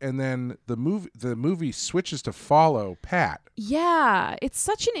off, and then the movie switches to follow Pat. Yeah. It's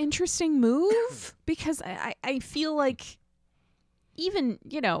such an interesting move because I feel like even,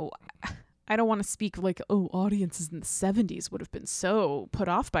 I don't want to speak like, audiences in the 70s would have been so put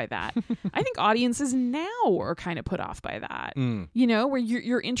off by that. I think audiences now are kind of put off by that. Where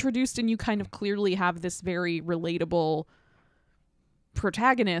you're introduced and you kind of clearly have this very relatable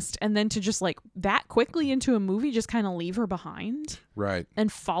protagonist, and then to just like that quickly into a movie just kind of leave her behind. Right. And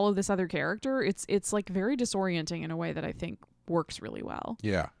follow this other character. It's like very disorienting in a way that I think works really well.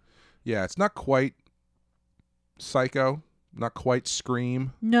 Yeah. Yeah, it's not quite Psycho. Not quite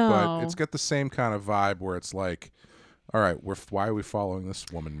Scream, no, but it's got the same kind of vibe where it's like, all right, why are we following this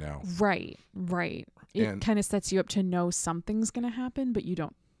woman now? Right. It kind of sets you up to know something's going to happen, but you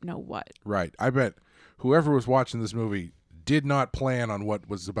don't know what. Right. I bet whoever was watching this movie did not plan on what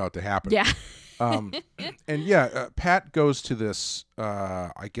was about to happen. Yeah. Pat goes to this,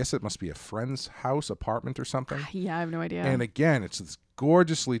 I guess it must be a friend's house, apartment or something. Yeah, I have no idea. And again, it's this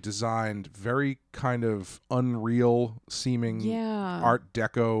gorgeously designed, very kind of unreal seeming Art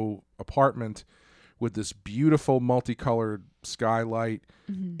Deco apartment with this beautiful multicolored skylight.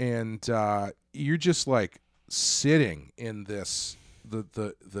 And you're just like sitting in this,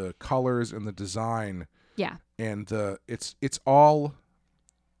 the colors and the design. Yeah. And it's all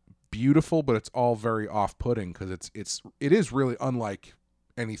beautiful, but it's all very off-putting because it is really unlike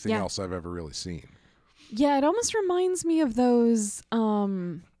anything else I've ever really seen. Yeah, it almost reminds me of those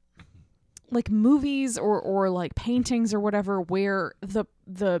like movies or like paintings or whatever where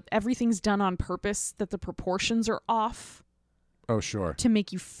the everything's done on purpose, that the proportions are off. Oh, sure. To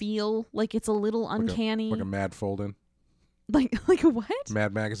make you feel like it's a little uncanny. Like a Mad fold-in. Like a what?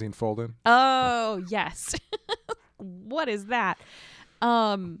 Mad Magazine fold-in. Oh, yes. What is that?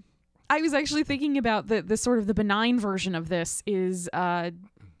 I was actually thinking about the sort of the benign version of this is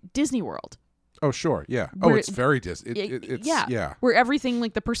Disney World. Oh, sure. Yeah. Where it's very Disney. It's yeah. Where everything,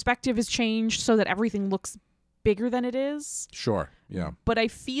 like the perspective is changed so that everything looks bigger than it is. Sure. Yeah. But I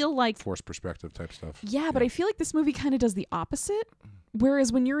feel like forced perspective type stuff. Yeah, but I feel like this movie kind of does the opposite.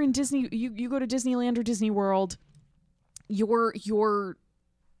 Whereas when you're in Disney, you go to Disneyland or Disney World,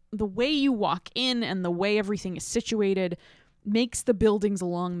 the way you walk in and the way everything is situated makes the buildings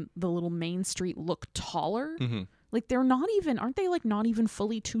along the little main street look taller. Like aren't they like not even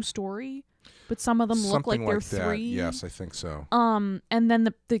fully 2-story? But some of them look like they're 3. Yes, I think so. And then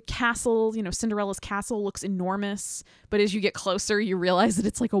the castle, Cinderella's castle looks enormous. But as you get closer, you realize that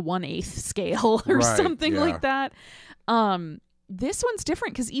it's like a 1/8 scale or something like that. This one's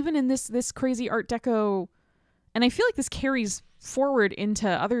different because even in this crazy Art Deco, and I feel like this carries forward into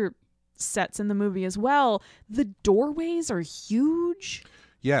other sets in the movie as well, the doorways are huge.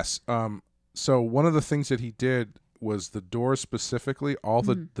 Yes. So one of the things that he did was the doors specifically, all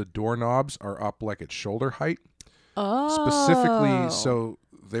the doorknobs are up like at shoulder height. Oh. Specifically so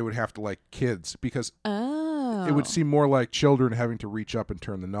they would have to like kids, because it would seem more like children having to reach up and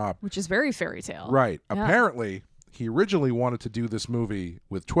turn the knob. Which is very fairy tale. Right. Yeah. Apparently, he originally wanted to do this movie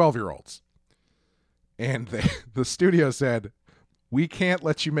with 12-year-olds. And the studio said, we can't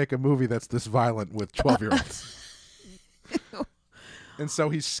let you make a movie that's this violent with 12-year-olds. And so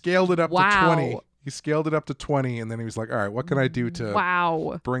he scaled it up to 20. He scaled it up to 20, and then he was like, all right, what can I do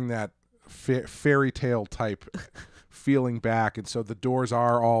to bring that fairy tale type feeling back, and so the doors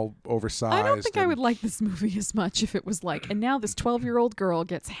are all oversized. I don't think I would like this movie as much if it was like, and now this 12-year-old girl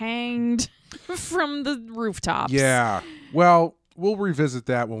gets hanged from the rooftops. Yeah. Well, we'll revisit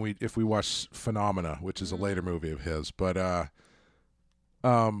that if we watch Phenomena, which is a later movie of his. But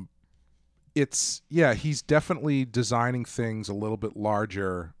he's definitely designing things a little bit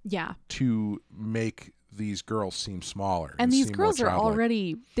larger. Yeah. To make these girls seem smaller. And these girls are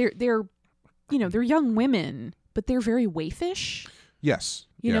already they're young women, but they're very waifish. Yes.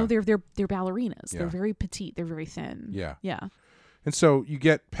 You know, they're ballerinas. Yeah. They're very petite. They're very thin. Yeah. Yeah. And so you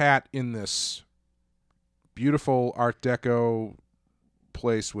get Pat in this beautiful Art Deco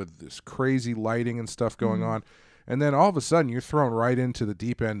place with this crazy lighting and stuff going on. And then all of a sudden you're thrown right into the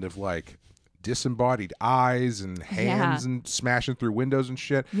deep end of like disembodied eyes and hands and smashing through windows and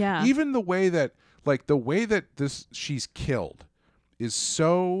shit. Yeah. Even the way that she's killed is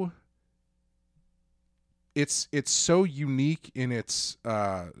so it's so unique in its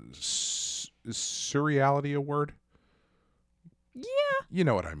is surreality a word? Yeah. You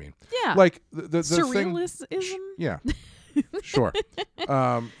know what I mean. Yeah. Like the surrealism. Yeah. Sure.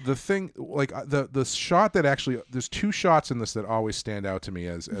 The thing, like the shot that actually, there's two shots in this that always stand out to me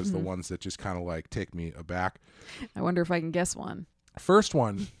as the ones that just kind of like take me aback. I wonder if I can guess one. First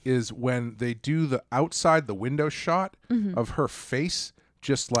one is when they do the outside the window shot of her face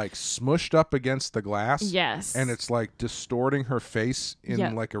just like smushed up against the glass. Yes. And it's like distorting her face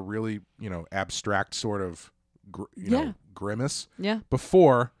in like a really, abstract sort of, grimace. Yeah.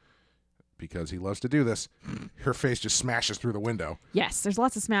 Before, because he loves to do this, her face just smashes through the window. Yes, there's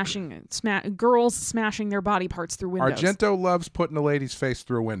lots of smashing, girls smashing their body parts through windows. Argento loves putting a lady's face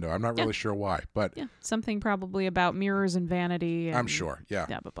through a window. I'm not really sure why, but something probably about mirrors and vanity. And I'm sure. Yeah.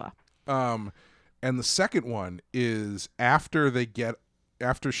 Blah blah blah. And the second one is after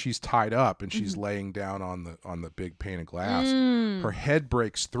she's tied up and she's laying down on the big pane of glass. Her head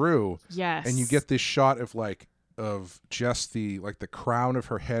breaks through. Yes. And you get this shot of just the crown of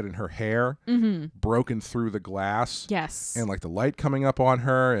her head and her hair broken through the glass. Yes. And like the light coming up on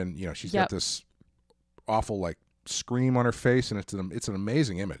her, and she's got this awful like scream on her face, and it's an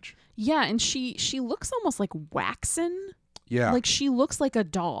amazing image. Yeah, and she looks almost like waxen. Yeah. Like she looks like a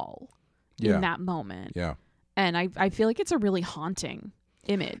doll in that moment. Yeah. And I feel like it's a really haunting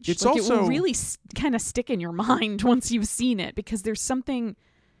image. It's like also it will really kind of stick in your mind once you've seen it, because there's something.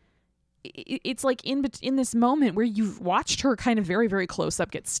 It's like in this moment where you've watched her kind of very, very close up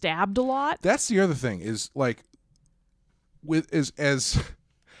get stabbed a lot. That's the other thing is like as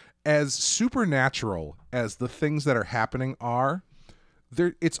supernatural as the things that are happening are,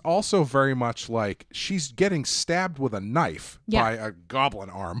 it's also very much like she's getting stabbed with a knife by a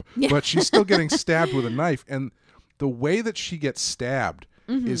goblin arm, but she's still getting stabbed with a knife, and the way that she gets stabbed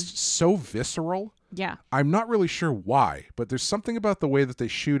is so visceral. Yeah. I'm not really sure why, but there's something about the way that they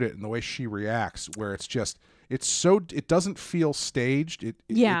shoot it and the way she reacts where it doesn't feel staged. It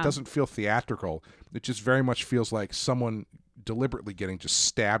doesn't feel theatrical. It just very much feels like someone deliberately getting just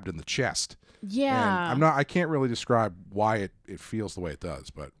stabbed in the chest. Yeah. And I can't really describe why it feels the way it does,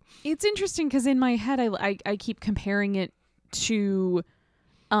 but it's interesting because in my head I keep comparing it to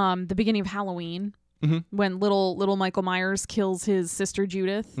the beginning of Halloween when little Michael Myers kills his sister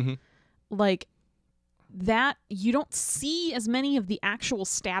Judith. Like that, you don't see as many of the actual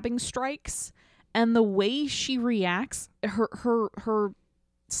stabbing strikes, and the way she reacts, her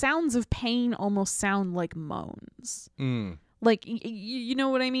sounds of pain almost sound like moans. Like you know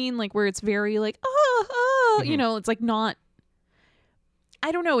what I mean, like where it's very like it's like not,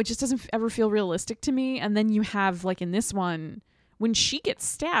 I don't know, it just doesn't ever feel realistic to me. And then you have like in this one, when she gets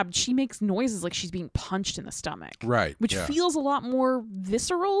stabbed, she makes noises like she's being punched in the stomach, right, which feels a lot more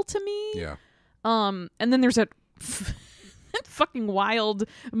visceral to me. Yeah. And then there's that fucking wild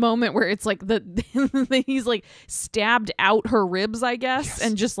moment where it's like he's like stabbed out her ribs, I guess,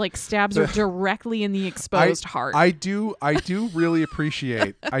 and just like stabs her directly in the exposed heart. I do really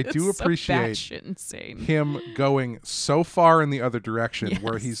appreciate. I do appreciate batshit insane. Him going so far in the other direction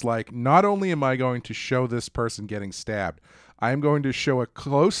where he's like, not only am I going to show this person getting stabbed, I am going to show a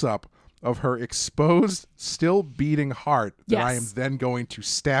close up of her exposed, still beating heart that I am then going to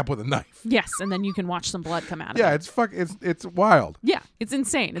stab with a knife. Yes, and then you can watch some blood come out of it. Yeah, it's wild. Yeah, it's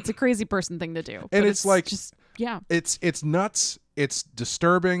insane. It's a crazy person thing to do. And it's like just it's nuts. It's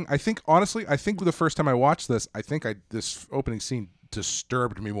disturbing. I think the first time I watched this, this opening scene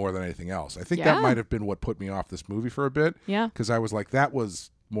disturbed me more than anything else. I think that might have been what put me off this movie for a bit. Yeah. Because I was like, that was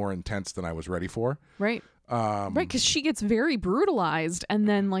more intense than I was ready for. Right. Right, because she gets very brutalized, and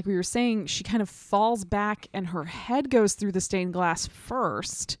then, like we were saying, she kind of falls back, and her head goes through the stained glass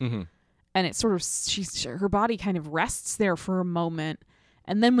first, and it sort of her body kind of rests there for a moment,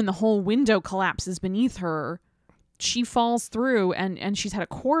 and then when the whole window collapses beneath her, she falls through, and she's had a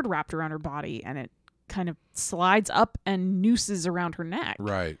cord wrapped around her body, and it kind of slides up and nooses around her neck.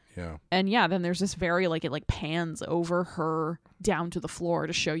 Right, yeah. And yeah, then there's this very, like, it like pans over her down to the floor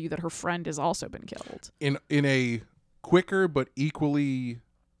to show you that her friend has also been killed. In a quicker but equally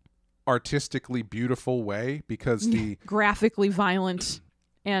artistically beautiful way, because the graphically violent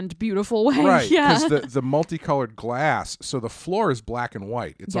and beautiful way. Right, yeah. because the multicolored glass, so the floor is black and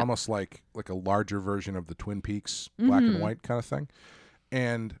white. It's almost like a larger version of the Twin Peaks black and white kind of thing.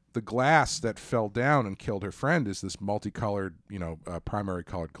 And the glass that fell down and killed her friend is this multicolored, primary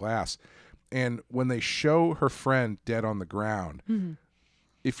colored glass. And when they show her friend dead on the ground,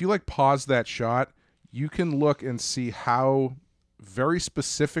 if you like pause that shot, you can look and see how very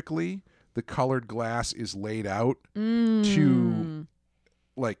specifically the colored glass is laid out to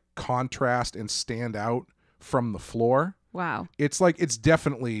like contrast and stand out from the floor. Wow. It's like, it's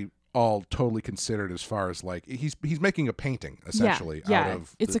definitely all totally considered as far as like he's making a painting essentially out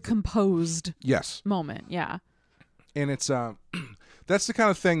of it's a composed yes moment. Yeah. And it's that's the kind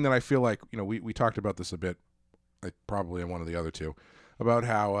of thing that I feel like, we talked about this a bit, like probably in one of the other two, about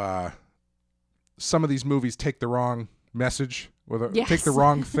how some of these movies take the wrong message or take the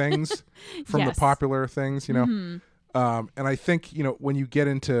wrong things from the popular things, and I think, when you get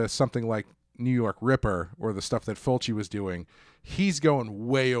into something like New York Ripper or the stuff that Fulci was doing, he's going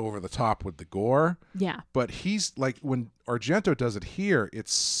way over the top with the gore. Yeah. But he's like, when Argento does it here,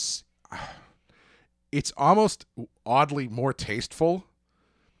 it's almost oddly more tasteful,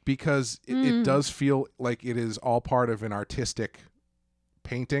 because it does feel like it is all part of an artistic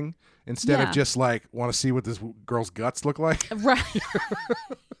painting instead of just like, want to see what this girl's guts look like. Right.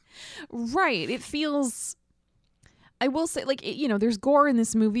 Right. It feels, I will say, like, there's gore in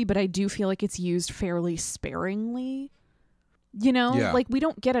this movie, but I do feel like it's used fairly sparingly. Like, we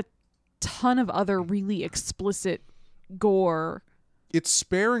don't get a ton of other really explicit gore. It's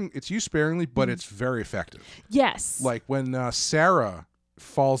used sparingly, but it's very effective. Yes. Like when Sarah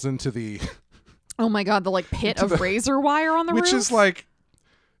falls into the oh my god, the like pit of razor wire on the roof, which is like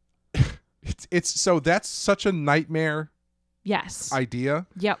it's so that's such a nightmare idea.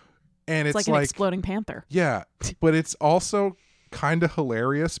 Yep. And it's like an exploding panther. Yeah, but it's also kind of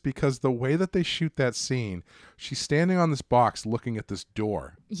hilarious because the way that they shoot that scene, she's standing on this box looking at this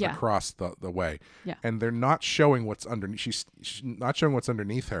door across the way. Yeah. And they're not showing what's underneath. She's not showing what's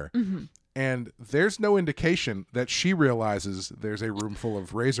underneath her. And there's no indication that she realizes there's a room full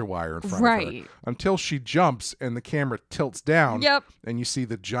of razor wire in front of her until she jumps and the camera tilts down. Yep. And you see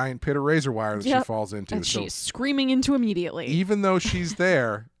the giant pit of razor wire that she falls into. And she's screaming into immediately. Even though she's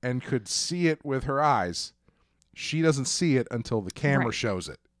there and could see it with her eyes, she doesn't see it until the camera shows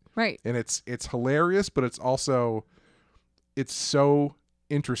it. Right. And it's hilarious, but it's also, it's so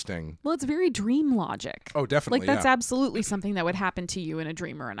interesting. Well, it's very dream logic. Oh, definitely. Like, that's absolutely something that would happen to you in a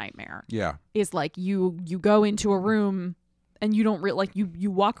dream or a nightmare. Yeah. Is like you go into a room and you don't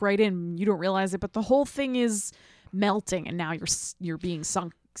you walk right in, you don't realize it, but the whole thing is melting and now you're being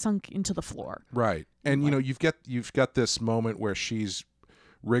sunk into the floor. Right. And you've got this moment where she's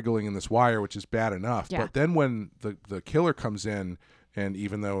wriggling in this wire, which is bad enough. Yeah. But then when the killer comes in, and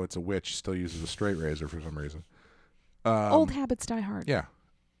even though it's a witch, she still uses a straight razor for some reason. Old habits die hard. Yeah.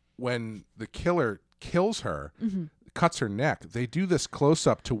 When the killer kills her, cuts her neck, they do this close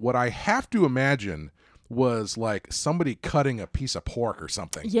up to what I have to imagine was like somebody cutting a piece of pork or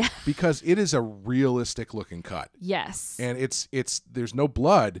something. Yeah. Because it is a realistic looking cut. Yes. And it's there's no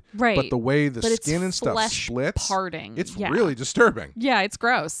blood. Right. But the way the skin and stuff splits. Parting. It's really disturbing. Yeah, it's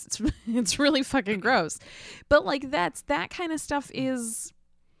gross. It's really fucking gross. But like that kind of stuff is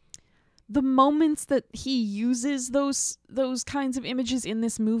the moments that he uses those kinds of images in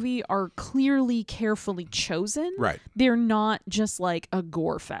this movie are clearly carefully chosen. Right. They're not just like a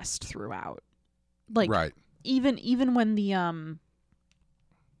gore fest throughout. Like even when the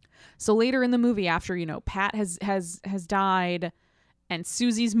so later in the movie, after Pat has died and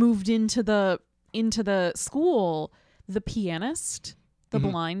Susie's moved into the school, the pianist, the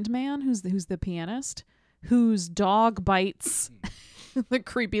blind man who's the pianist, whose dog bites the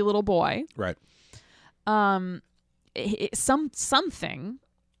creepy little boy, right? Something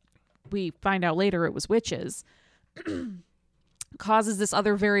we find out later it was witches. Causes this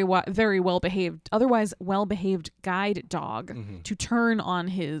other very otherwise well-behaved guide dog to turn on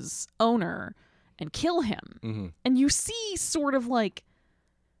his owner and kill him. And you see sort of like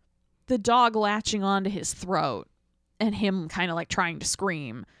the dog latching onto his throat and him kind of like trying to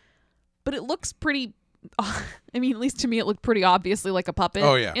scream. But it looks pretty I mean, at least to me, it looked pretty obviously like a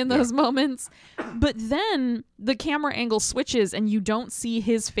puppet in those moments. But then the camera angle switches and you don't see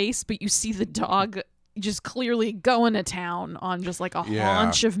his face, but you see the dog just clearly going to town on just like a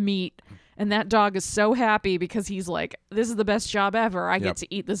haunch of meat. And that dog is so happy because he's like, this is the best job ever. I get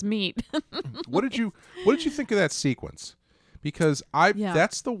to eat this meat. What did you think of that sequence? Because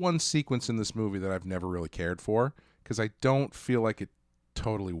that's the one sequence in this movie that I've never really cared for, because I don't feel like it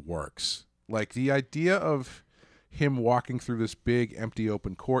totally works. Like the idea of him walking through this big empty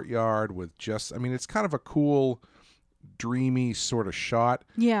open courtyard with it's kind of a cool, dreamy sort of shot.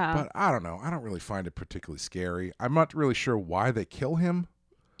 Yeah. But I don't know. I don't really find it particularly scary. I'm not really sure why they kill him.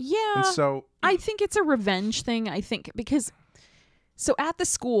 Yeah. And so I think it's a revenge thing. I think because at the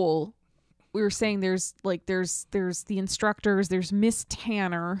school, we were saying there's the instructors, there's Miss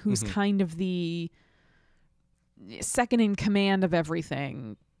Tanner, who's kind of the second in command of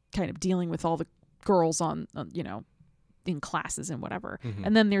everything, kind of dealing with all the girls on in classes and whatever.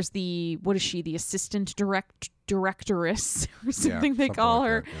 And then there's the assistant directoress or something they call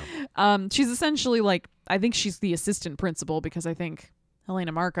her. She's essentially like, I think she's the assistant principal, because I think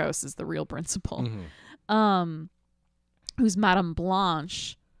Helena Markos is the real principal. Who's Madame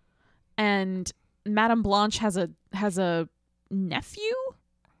Blanche. And Madame Blanche has a nephew?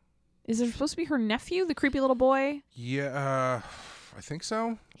 Is there supposed to be her nephew, the creepy little boy? Yeah, I think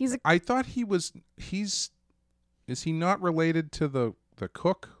so. I thought is he not related to the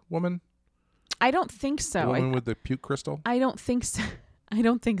cook woman? I don't think so. The woman with the puke crystal? I don't think so.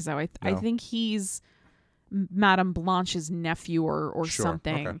 I think he's Madame Blanche's nephew or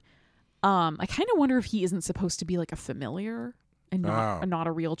something. Okay. I kind of wonder if he isn't supposed to be like a familiar and not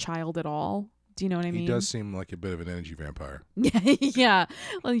a real child at all. Do you know what I mean? He does seem like a bit of an energy vampire. Yeah,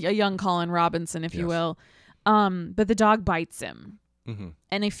 a young Colin Robinson, if you will. But the dog bites him,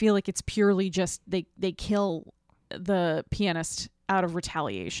 and I feel like it's purely just they kill the pianist out of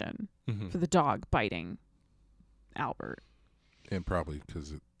retaliation for the dog biting Albert, and probably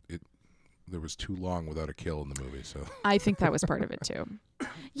because there was too long without a kill in the movie. So I think that was part of it too.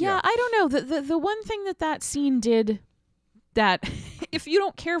 Yeah, I don't know. The one thing that scene did, that if you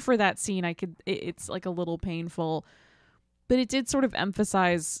don't care for that scene, it's like a little painful, but it did sort of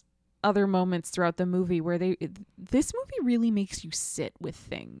emphasize other moments throughout the movie where this movie really makes you sit with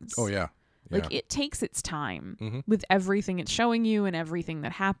things. Oh yeah. Like it takes its time with everything it's showing you and everything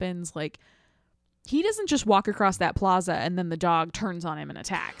that happens. Like he doesn't just walk across that plaza and then the dog turns on him and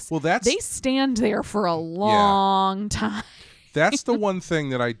attacks. Well, they stand there for a long time. That's the one thing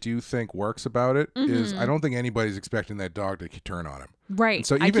that I do think works about it is I don't think anybody's expecting that dog to turn on him. Right. And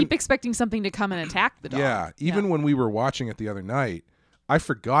so I keep expecting something to come and attack the dog. Yeah. Even when we were watching it the other night, I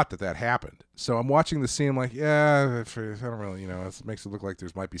forgot that happened. So I'm watching the scene. I'm like, I don't really, it makes it look like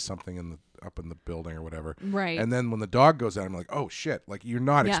there's might be something up in the building or whatever. Right. And then when the dog goes at him, I'm like, oh shit! Like you're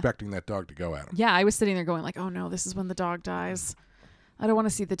not expecting that dog to go at him. Yeah, I was sitting there going like, oh no, this is when the dog dies. I don't want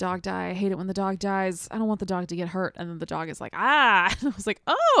to see the dog die. I hate it when the dog dies. I don't want the dog to get hurt. And then the dog is like, ah. And I was like,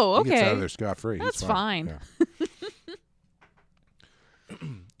 oh, okay. He gets out of there scot-free. That's fine.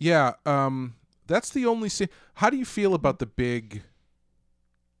 Yeah. That's the only scene. How do you feel about the big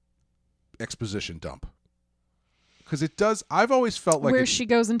exposition dump? Because it does. I've always felt like where she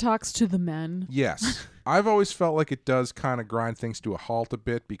goes and talks to the men. Yes. I've always felt like it does kind of grind things to a halt a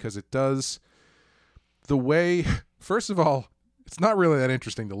bit, because it does the way, first of all, it's not really that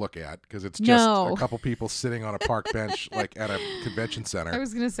interesting to look at, because it's just a couple people sitting on a park bench like at a convention center. I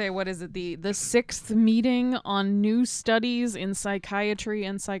was going to say, what is it? The sixth meeting on new studies in psychiatry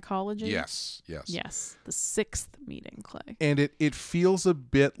and psychology? Yes. The sixth meeting, Clay. And it feels a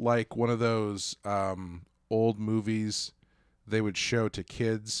bit like one of those old movies they would show to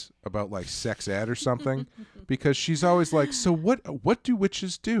kids about like sex ed or something, because she's always like, so what do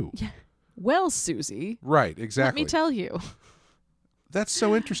witches do? Yeah. Well, Susie. Right, exactly. Let me tell you. That's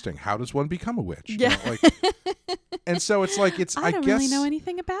so interesting. How does one become a witch? Yeah. And so it's like, I don't really know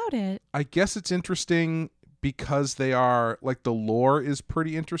anything about it. I guess it's interesting because they are, like, the lore is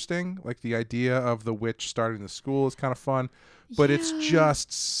pretty interesting. Like, the idea of the witch starting the school is kind of fun. But it's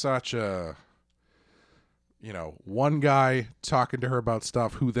just such a, one guy talking to her about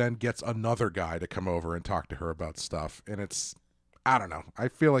stuff who then gets another guy to come over and talk to her about stuff. And it's, I don't know. I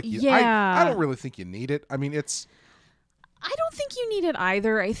feel like I don't really think you need it. I mean, I don't think you need it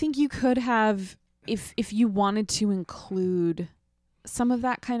either. I think you could have, if you wanted to include some of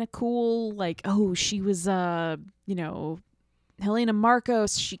that kind of cool, like, oh, she was, Helena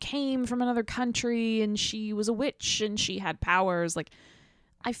Markos, she came from another country and she was a witch and she had powers. Like,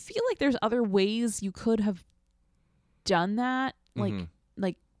 I feel like there's other ways you could have done that.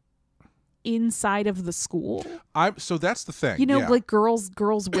 Like inside of the school. So that's the thing. You know, like girls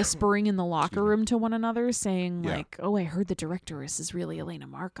whispering in the locker room to one another saying like, "Oh, I heard the directoress is really Helena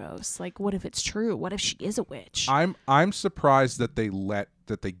Markos. Like, what if it's true? What if she is a witch?" I'm surprised that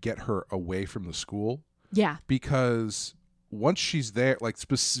they get her away from the school. Yeah. Because once she's there, like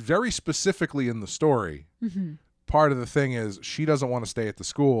very specifically in the story, part of the thing is she doesn't want to stay at the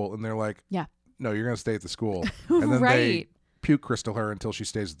school, and they're like, "Yeah, no, you're going to stay at the school." And then they puke crystal her until she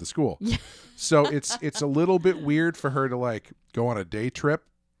stays at the school. Yeah. So it's a little bit weird for her to like go on a day trip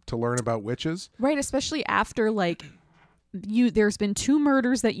to learn about witches. Right, especially after like there's been 2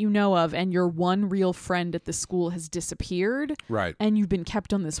 murders that you know of and your one real friend at the school has disappeared. Right. And you've been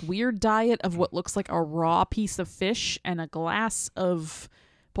kept on this weird diet of what looks like a raw piece of fish and a glass of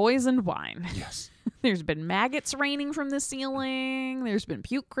poisoned wine. Yes. There's been maggots raining from the ceiling. There's been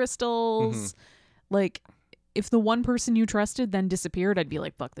puke crystals. Like, if the one person you trusted then disappeared, I'd be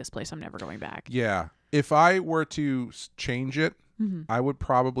like, fuck this place. I'm never going back. Yeah. If I were to change it, I would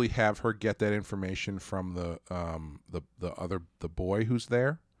probably have her get that information from the boy who's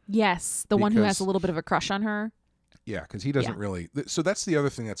there. Yes. The one who has a little bit of a crush on her. Yeah, because he doesn't really. So that's the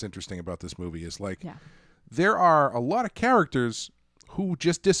other thing that's interesting about this movie is like, there are a lot of characters who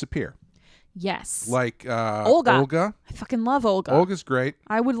just disappear. Yes. Like Olga. I fucking love Olga. Olga's great.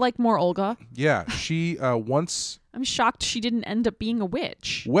 I would like more Olga. Yeah. She once. I'm shocked she didn't end up being a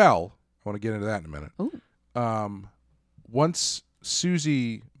witch. Well, I want to get into that in a minute. Ooh. Once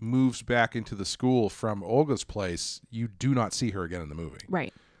Susie moves back into the school from Olga's place, you do not see her again in the movie.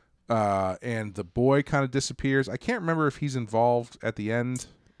 Right. And the boy kind of disappears. I can't remember if he's involved at the end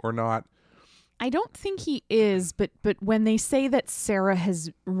or not. I don't think he is, but when they say that Sarah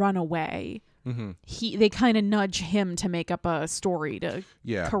has run away, they kind of nudge him to make up a story to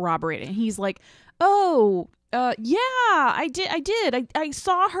corroborate it. And he's like, "Oh, yeah, I did. I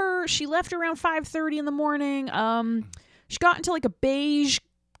saw her. She left around 5:30 in the morning. She got into like a beige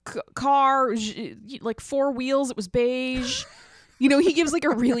car, like 4 wheels. It was beige." You know, he gives like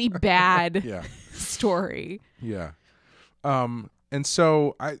a really bad story. Yeah. And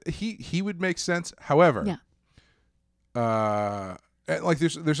so he would make sense. However, like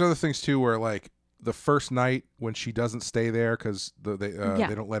there's other things too where like the first night when she doesn't stay there because they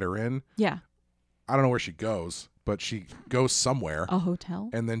don't let her in. Yeah. I don't know where she goes, but she goes somewhere. A hotel.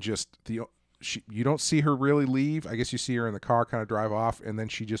 And then just you don't see her really leave. I guess you see her in the car kind of drive off, and then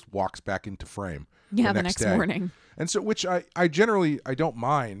she just walks back into frame. Yeah, the next morning. And so, which I generally don't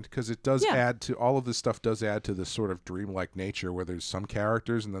mind because it does add to all of this stuff. Does add to this sort of dreamlike nature where there's some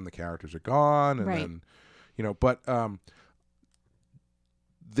characters and then the characters are gone, and then But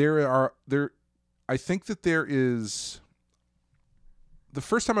I think that there is. The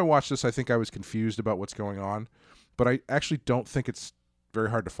first time I watched this, I think I was confused about what's going on, but I actually don't think it's very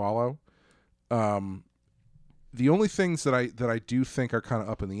hard to follow. The only things that I do think are kind of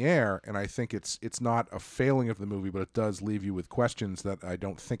up in the air, and I think it's not a failing of the movie, but it does leave you with questions that I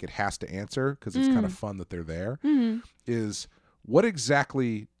don't think it has to answer because it's kind of fun that they're there, is what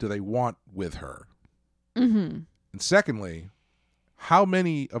exactly do they want with her? And secondly, how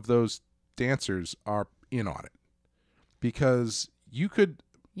many of those dancers are in on it? Because you could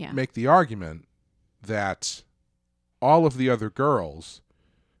make the argument that all of the other girls,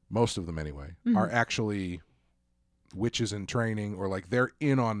 most of them anyway, are actually witches in training, or like they're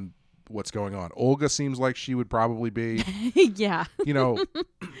in on what's going on. Olga seems like she would probably be. Yeah. You know,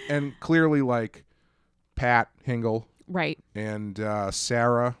 and clearly like Pat Hingle. Right. And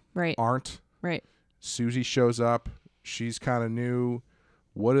Sarah aren't. Right. Susie shows up. She's kind of new.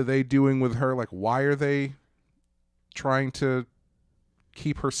 What are they doing with her? Like, why are they trying to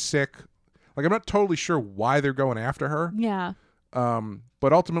keep her sick? Like, I'm not totally sure why they're going after her. Yeah.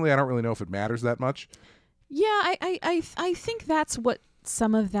 But ultimately, I don't really know if it matters that much. Yeah, I think that's what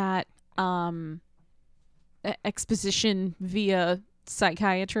some of that exposition via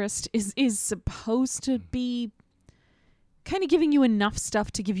psychiatrist is supposed to be, kind of giving you enough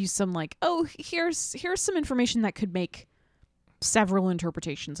stuff to give you some like, oh, here's some information that could make several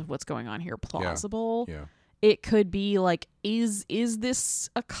interpretations of what's going on here plausible. Yeah. It could be like, is this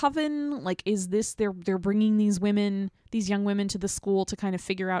a coven? Like, is this they're bringing these young women to the school to kind of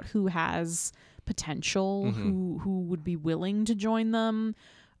figure out who has potential, who would be willing to join them?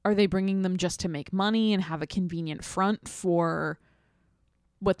 Are they bringing them just to make money and have a convenient front for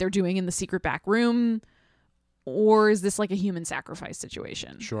what they're doing in the secret back room? Or is this like a human sacrifice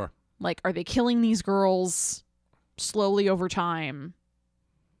situation? Sure. Like, are they killing these girls slowly over time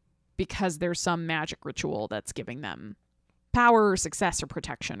because there's some magic ritual that's giving them power or success or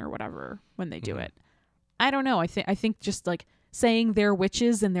protection or whatever when they do it? I don't know. I think just like saying they're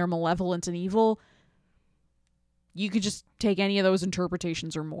witches and they're malevolent and evil, you could just take any of those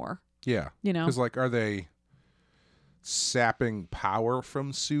interpretations or more. Yeah. You know? Because, like, are they sapping power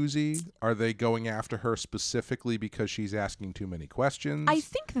from Susie? Are they going after her specifically because she's asking too many questions? I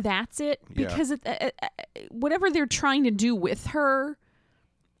think that's it. Because whatever they're trying to do with her,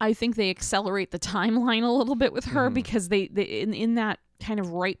 I think they accelerate the timeline a little bit with her because they in that kind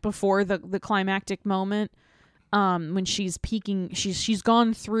of right before the climactic moment, when she's peeking, she's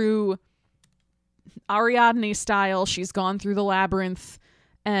gone through Ariadne style, she's gone through the labyrinth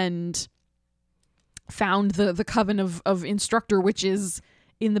and found the coven of instructor witches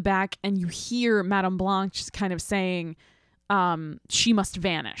in the back, and you hear Madame Blanche kind of saying, she must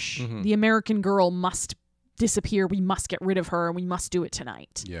vanish. The American girl must disappear. We must get rid of her, and we must do it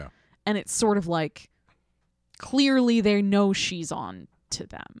tonight. Yeah. And it's sort of like, clearly they know she's on to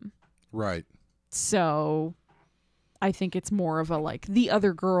them. Right. So I think it's more of a, like, the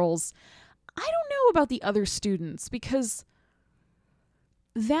other girls. I don't know about the other students, because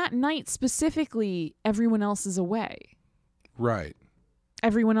that night specifically, everyone else is away. Right.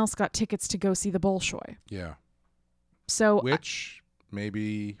 Everyone else got tickets to go see the Bolshoi. Yeah. So which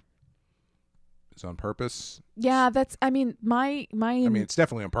maybe is on purpose. Yeah, that's. I mean, it's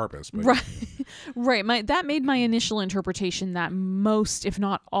definitely on purpose. But right, right. That made my initial interpretation that most, if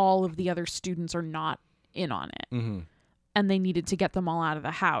not all, of the other students are not in on it, and they needed to get them all out of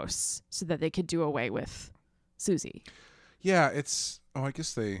the house so that they could do away with Susie. Yeah, it's. Oh, I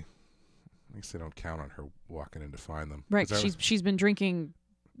guess they don't count on her walking in to find them. Right. She's been drinking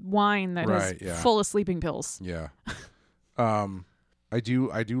wine that is full of sleeping pills. Yeah. I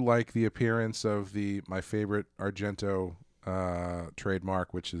do like the appearance of my favorite Argento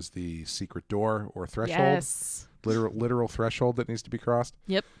trademark, which is the secret door or threshold. Yes. Literal threshold that needs to be crossed.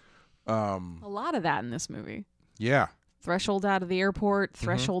 Yep. A lot of that in this movie. Yeah. Threshold out of the airport,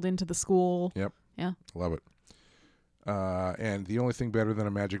 threshold into the school. Yep. Yeah. Love it. And the only thing better than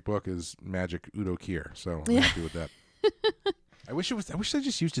a magic book is magic Udo Kier. So I'm happy with that. I wish they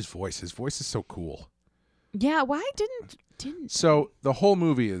just used his voice. His voice is so cool. Yeah, why didn't So the whole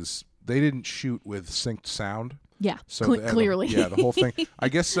movie is they didn't shoot with synced sound. Yeah, so clearly. The whole thing. I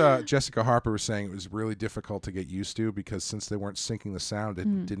guess Jessica Harper was saying it was really difficult to get used to because since they weren't syncing the sound,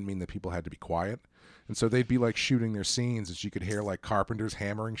 it didn't mean that people had to be quiet. And so they'd be like shooting their scenes and you could hear like carpenters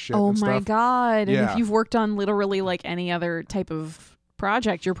hammering shit and stuff. Oh my God. Yeah. And if you've worked on literally like any other type of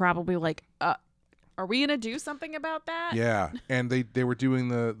project, you're probably like, are we going to do something about that? Yeah. And they were doing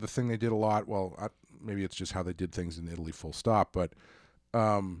the thing they did a lot. Well, maybe it's just how they did things in Italy, full stop. But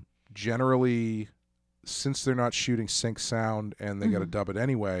generally, since they're not shooting sync sound and they got to dub it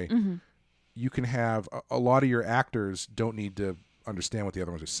anyway, you can have a lot of your actors don't need to understand what the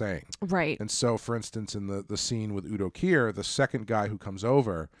other ones are saying. Right. And so, for instance, in the scene with Udo Kier, the second guy who comes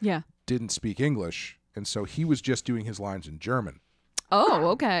over didn't speak English. And so he was just doing his lines in German. Oh,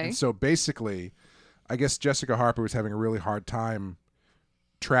 okay. And so basically, I guess Jessica Harper was having a really hard time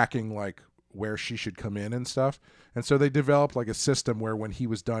tracking like where she should come in and stuff. And so they developed like a system where when he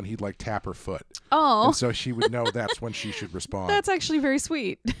was done, he'd like tap her foot. Oh. And so she would know that's when she should respond. That's actually very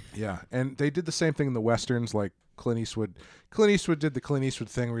sweet. Yeah. And they did the same thing in the Westerns, like Clint Eastwood. Clint Eastwood did the Clint Eastwood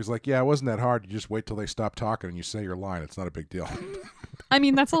thing where he's like, yeah, it wasn't that hard. You just wait till they stop talking and you say your line. It's not a big deal. I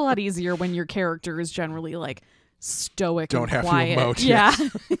mean, that's a lot easier when your character is generally like stoic and quiet. Don't have to emote. Yeah.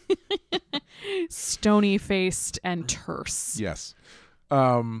 Stony-faced and terse. Yes.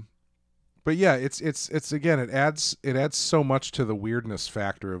 But yeah, it's again, it adds so much to the weirdness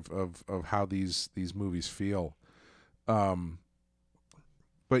factor of how these movies feel.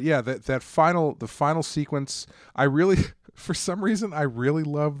 But yeah, the final sequence, I really, for some reason, I really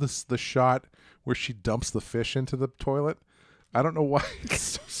love the shot where she dumps the fish into the toilet. I don't know why. It's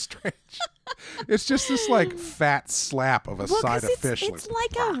so strange. It's just this like fat slap of a side of fish. It's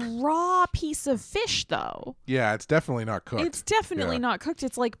like a raw piece of fish, though. Yeah, it's definitely not cooked. It's definitely not cooked.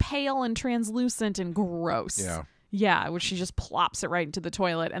 It's like pale and translucent and gross. Yeah. Yeah, where she just plops it right into the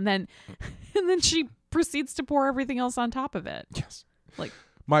toilet and then she proceeds to pour everything else on top of it. Yes. Like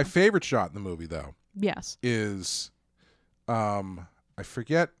my favorite shot in the movie, though. Yes. Is I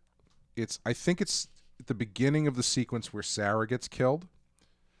forget. I think it's at the beginning of the sequence where Sarah gets killed.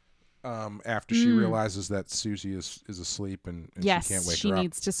 After she realizes that Susie is asleep and she can't wake her up. She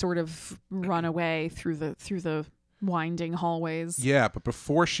needs to sort of run away through the winding hallways. Yeah, but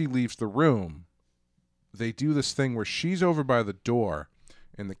before she leaves the room, they do this thing where she's over by the door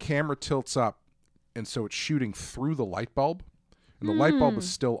and the camera tilts up and so it's shooting through the light bulb and the light bulb is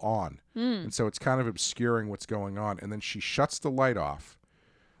still on. And so it's kind of obscuring what's going on. And then she shuts the light off.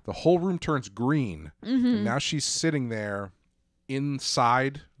 The whole room turns green and now she's sitting there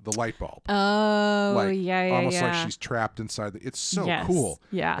inside the light bulb. Oh, like, yeah, almost like she's trapped inside. It's so cool.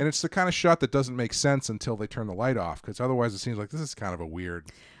 Yeah. And it's the kind of shot that doesn't make sense until they turn the light off, because otherwise it seems like this is kind of a weird.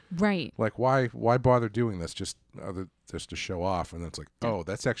 Right. Like, why bother doing this just to show off? And then it's like, oh,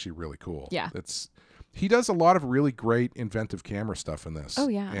 that's actually really cool. Yeah. He does a lot of really great inventive camera stuff in this. Oh,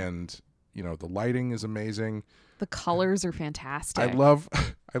 yeah. And, the lighting is amazing. The colors are fantastic. I love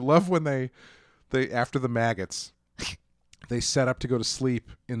when they after the maggots, they set up to go to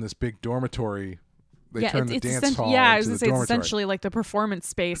sleep in this big dormitory. They turn the dance hall I into was going to the say, it's dormitory. essentially like the performance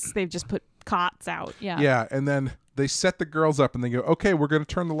space. They've just put cots out. Yeah. Yeah, and then they set the girls up and they go, okay, we're going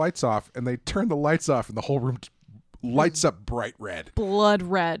to turn the lights off. And they turn the lights off and the whole room lights up bright red. Blood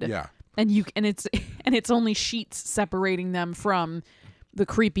red. Yeah. And it's only sheets separating them from the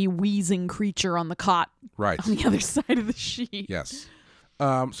creepy wheezing creature on the cot right on the other side of the sheet. Yes.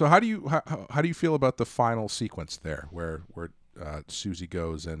 So how do you feel about the final sequence there, where Susie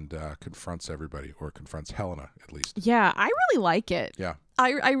goes and confronts everybody, or confronts Helena at least? Yeah, I really like it. Yeah.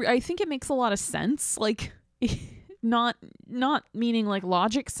 I think it makes a lot of sense. Like, not meaning like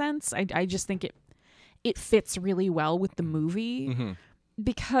logic sense. I just think it fits really well with the movie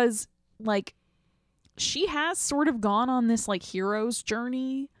because like she has sort of gone on this like hero's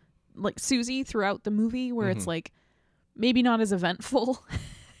journey, like Susie, throughout the movie, where it's like maybe not as eventful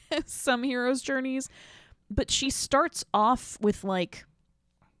as some heroes' journeys, but she starts off with like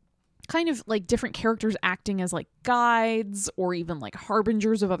kind of like different characters acting as like guides or even like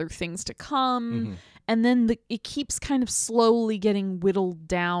harbingers of other things to come. And then it keeps kind of slowly getting whittled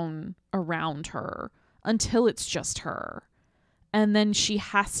down around her until it's just her. And then she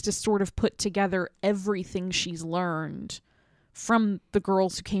has to sort of put together everything she's learned from the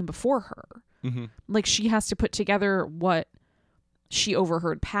girls who came before her. Like, she has to put together what she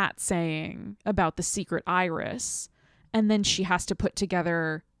overheard Pat saying about the secret iris. And then she has to put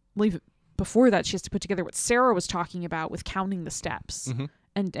together, before that, she has to put together what Sarah was talking about with counting the steps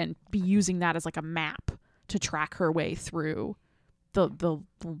and be using that as like a map to track her way through the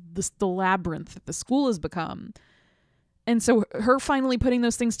labyrinth that the school has become. And so her finally putting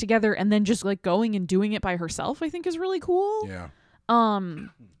those things together and then just like going and doing it by herself, I think is really cool. Yeah.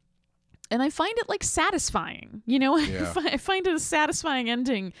 And I find it like satisfying, Yeah. I find it a satisfying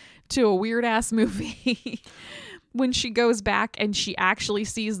ending to a weird ass movie when she goes back and she actually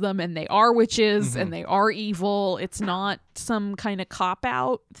sees them and they are witches and they are evil. It's not some kind of cop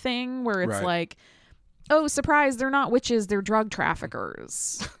out thing where it's like, oh, surprise, they're not witches, they're drug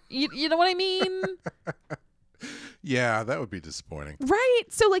traffickers. You know what I mean? Yeah, that would be disappointing. Right.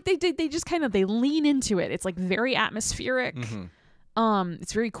 So like they just kind of, they lean into it. It's like very atmospheric.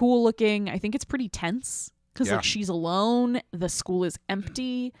 It's very cool looking. I think it's pretty tense because like she's alone, the school is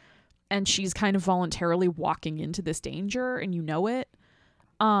empty, and she's kind of voluntarily walking into this danger, and it.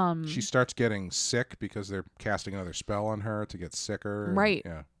 She starts getting sick because they're casting another spell on her to get sicker. Right.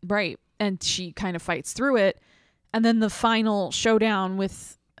 Yeah. Right. And she kind of fights through it. And then the final showdown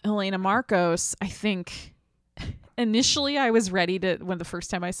with Helena Markos, I think initially I was ready to, when the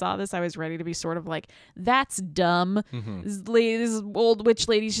first time I saw this, I was ready to be sort of like, that's dumb. This old witch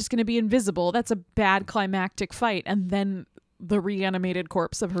lady's just going to be invisible. That's a bad climactic fight. And then the reanimated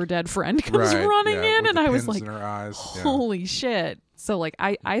corpse of her dead friend comes running in, and I was like, in her eyes. Holy shit. So like,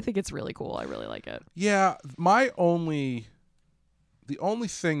 I think it's really cool. I really like it. Yeah. The only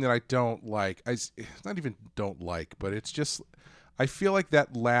thing that I don't like, it's not even don't like, but it's just, I feel like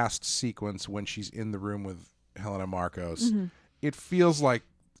that last sequence when she's in the room with Helena Markos, it feels like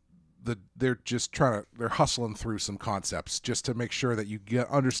they're hustling through some concepts just to make sure that you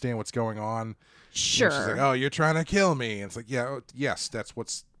understand what's going on. Sure. She's like, oh, you're trying to kill me. And it's like, yeah, yes, that's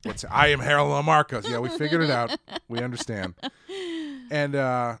what's I am Helena Markos. Yeah, we figured it out. We understand. And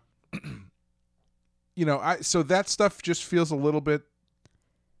so that stuff just feels a little bit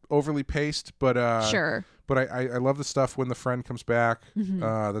overly paced, but sure. But I love the stuff when the friend comes back.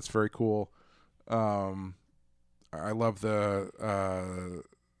 That's very cool. I love the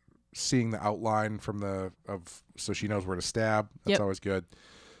seeing the outline so she knows where to stab. That's always good.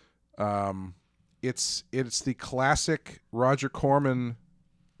 It's the classic Roger Corman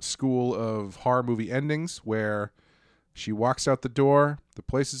school of horror movie endings where she walks out the door, the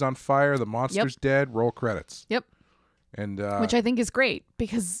place is on fire, the monster's dead, roll credits. Yep. And which I think is great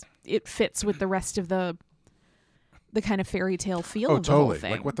because it fits with the rest of the kind of fairy tale feel of the whole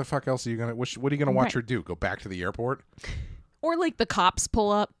thing. Like, what the fuck else are you gonna? What are you gonna watch her do? Go back to the airport? Or like the cops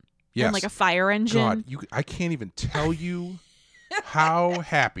pull up and like a fire engine. God, I can't even tell you how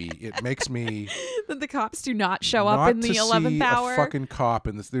happy it makes me that the cops do not show up in the 11th hour. A fucking cop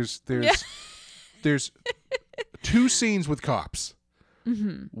in this. There's two scenes with cops.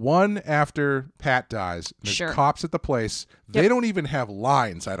 Mm-hmm. One after Pat dies. There's Sure. cops at the place. They don't even have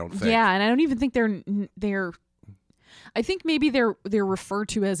lines, I don't think. Yeah, and I don't even think they're. I think maybe they're referred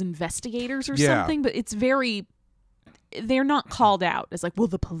to as investigators or something, but it's very. They're not called out as like, well,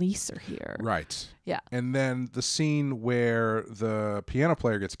 the police are here. Right. Yeah. And then the scene where the piano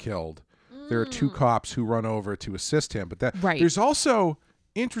player gets killed, there are two cops who run over to assist him. But there's also,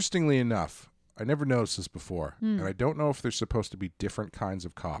 interestingly enough, I never noticed this before, and I don't know if there's supposed to be different kinds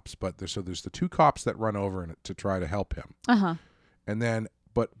of cops, but there's the two cops that run over to try to help him. Uh-huh. And then,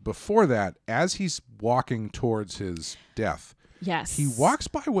 but before that, as he's walking towards his death, yes, he walks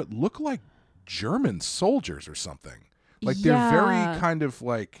by what look like German soldiers or something. Like they're very kind of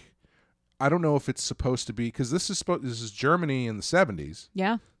like, I don't know if it's supposed to be, because this is Germany in the 70s.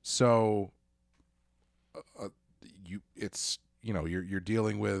 Yeah. So you're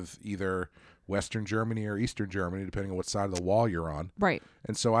dealing with either Western Germany or Eastern Germany, depending on what side of the wall you're on. Right.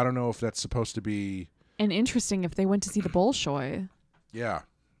 And so I don't know if that's supposed to be. And interesting if they went to see the Bolshoi. Yeah.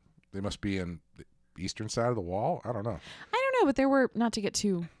 They must be in the eastern side of the wall. I don't know. I don't know, but there were, not to get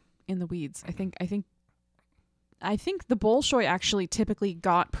too in the weeds, I think the Bolshoi actually typically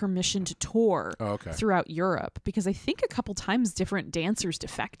got permission to tour throughout Europe, because I think a couple times different dancers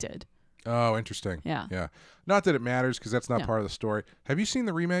defected. Oh, interesting. Yeah. Yeah. Not that it matters, because that's not part of the story. Have you seen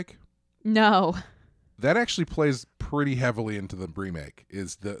the remake? No. That actually plays pretty heavily into the remake,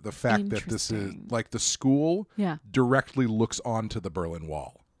 is the fact that this is like the school directly looks onto the Berlin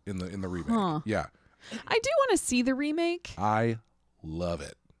Wall in the remake. Huh. Yeah. I do want to see the remake. I love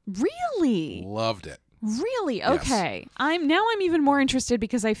it. Really? Loved it. Really? Okay. Yes. I'm even more interested,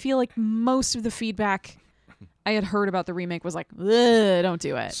 because I feel like most of the feedback I had heard about the remake was like, ugh, don't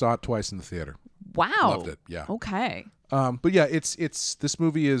do it. Saw it twice in the theater. Wow. Loved it. Yeah. Okay. But yeah, it's this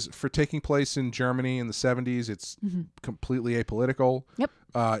movie is for taking place in Germany in the 70s. It's completely apolitical. Yep.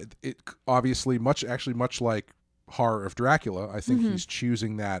 It obviously much like Horror of Dracula. I think he's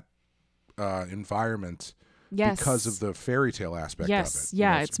choosing that environment. Yes. Because of the fairy tale aspect of it.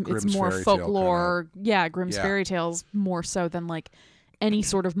 Yeah, it's more folklore. Kinda. Grimm's fairy tales more so than like any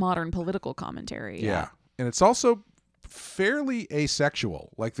sort of modern political commentary. Yeah. And it's also fairly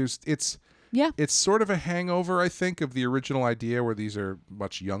asexual. Like it's sort of a hangover, I think, of the original idea where these are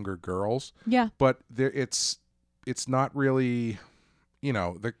much younger girls. Yeah. But it's not really,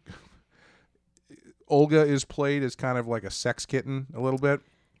 Olga is played as kind of like a sex kitten a little bit.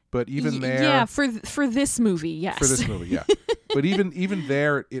 But even there, yeah, for this movie, yes. For this movie, yeah. But even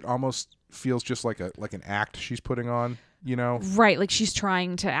there, it almost feels just like an act she's putting on, Right, like she's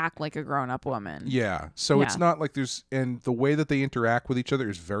trying to act like a grown-up woman. Yeah. So it's not like and the way that they interact with each other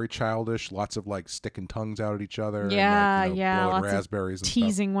is very childish. Lots of like sticking tongues out at each other. Yeah, and, lots raspberries of and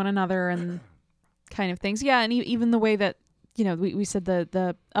teasing one another and kind of things. Yeah, and even the way that we said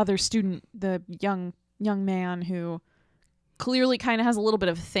the other student, the young man who clearly kind of has a little bit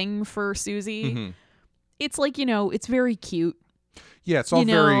of a thing for Susie. Mm-hmm. It's like, it's very cute. Yeah, it's all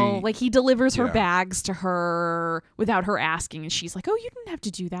very... like he delivers her bags to her without her asking, and she's like, oh, you didn't have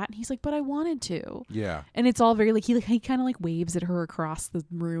to do that. And he's like, but I wanted to. Yeah. And it's all very, like, he kind of, like, waves at her across the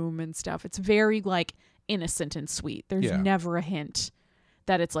room and stuff. It's very, like, innocent and sweet. There's never a hint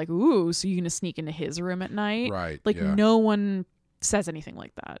that it's like, ooh, so you're going to sneak into his room at night? Right, Like, no one says anything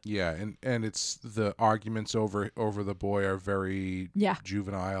like that. Yeah, and it's the arguments over the boy are very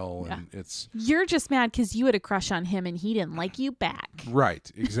juvenile, and it's you're just mad because you had a crush on him and he didn't like you back.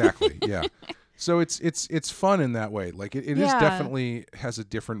 Right, exactly. Yeah. So it's fun in that way. Like it is definitely has a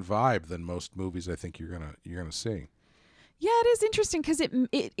different vibe than most movies I think you're gonna see. Yeah, it is interesting because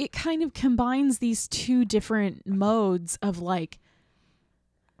it kind of combines these two different modes of like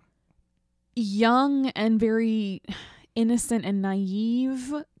young and very innocent and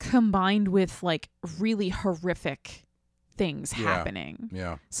naive combined with like really horrific things happening.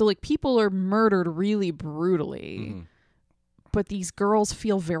 Yeah. So like people are murdered really brutally, but these girls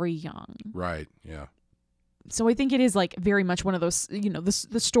feel very young. Right. Yeah. So I think it is like very much one of those,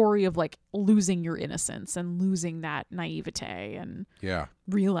 the story of like losing your innocence and losing that naivete and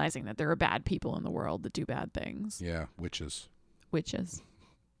realizing that there are bad people in the world that do bad things. Yeah. Witches.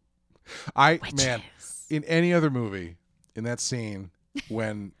 Man, in any other movie, in that scene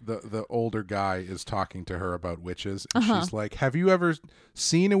when the older guy is talking to her about witches, and she's like, have you ever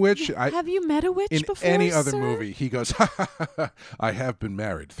seen a witch? Have you met a witch before, in any other movie, he goes, I have been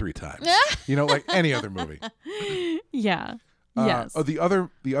married 3 times. Like any other movie. Yeah. Yes. The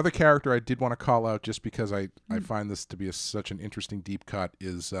other character I did want to call out, just because I find this to be such an interesting deep cut,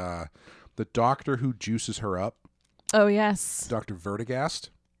 is the doctor who juices her up. Oh, yes. Dr. Vertigast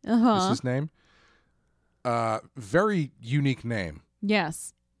is his name. Very unique name.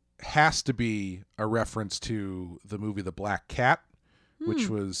 Yes. Has to be a reference to the movie The Black Cat, which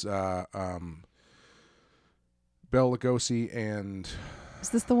was Bela Lugosi and... Is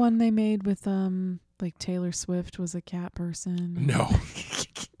this the one they made with like Taylor Swift was a cat person? No.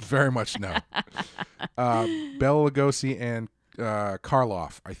 Very much no. Bela Lugosi and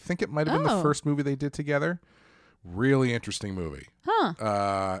Karloff. I think it might have been the first movie they did together. Really interesting movie.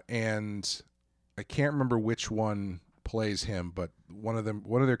 Huh. And I can't remember which one plays him, but one of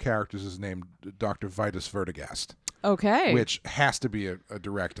their characters is named Dr. Vitus Vertigast. Okay. Which has to be a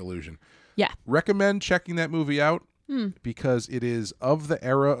direct allusion. Yeah. Recommend checking that movie out because it is of the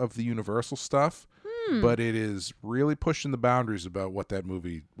era of the Universal stuff, but it is really pushing the boundaries about what that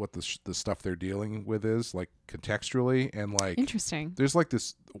movie, what the stuff they're dealing with is, like contextually, and like interesting. There's like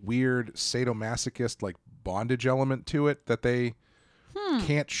this weird sadomasochist like bondage element to it that they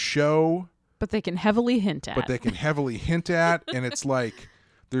can't show. But they can heavily hint at. And it's like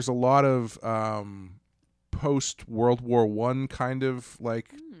there's a lot of post World War I kind of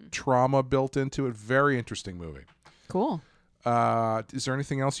like trauma built into it. Very interesting movie. Cool. Is there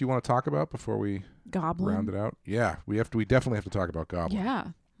anything else you want to talk about before we Goblin round it out? Yeah, we definitely have to talk about Goblin. Yeah,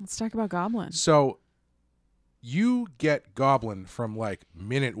 let's talk about Goblin. So you get Goblin from like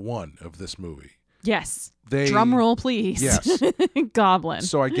minute 1 of this movie. Yes. Drum roll, please. Yes. Goblin.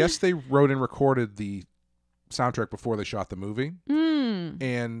 So I guess they wrote and recorded the soundtrack before they shot the movie.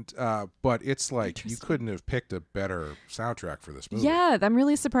 And but it's like you couldn't have picked a better soundtrack for this movie. Yeah, I'm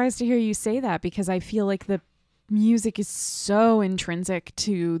really surprised to hear you say that because I feel like the music is so intrinsic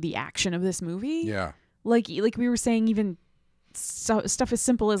to the action of this movie. Yeah. Like we were saying, even stuff as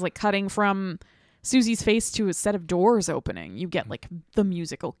simple as like cutting from Susie's face to a set of doors opening. You get like the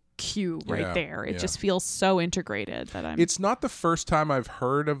musical cue right there. It just feels so integrated that It's not the first time I've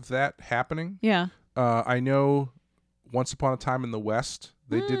heard of that happening. Yeah. I know Once Upon a Time in the West,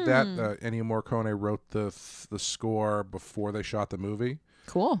 they did that. Ennio Morricone wrote the score before they shot the movie.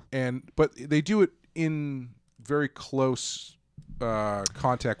 Cool. But they do it in very close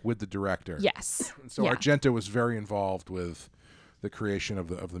contact with the director. Yes. So Argento was very involved with the creation of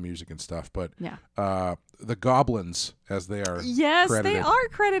the music and stuff. But the Goblins, as they are credited, they are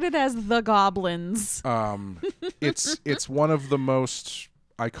credited as the Goblins. It's one of the most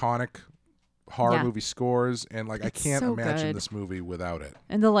iconic horror movie scores, and like I can't imagine this movie without it.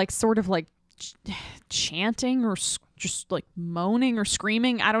 And the like sort of like chanting or just like moaning or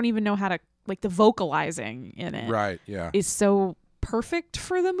screaming, I don't even know how to, like the vocalizing in it, right? Yeah, is so perfect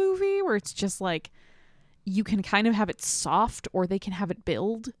for the movie, where it's just like you can kind of have it soft or they can have it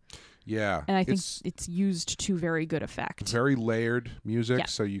build. Yeah, and I think it's used to very good effect. Very layered music,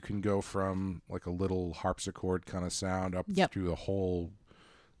 so you can go from like a little harpsichord kind of sound up through the whole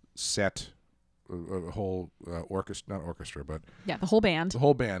set. A whole orchestra, not orchestra, but the whole band. The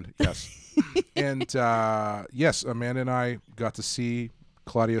whole band, yes. And yes, Amanda and I got to see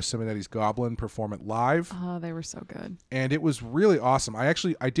Claudio Simonetti's Goblin perform it live. Oh, they were so good. And it was really awesome.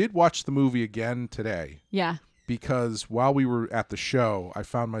 I did watch the movie again today. Yeah. Because while we were at the show, I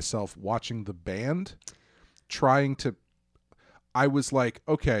found myself watching the band, trying to. I was like,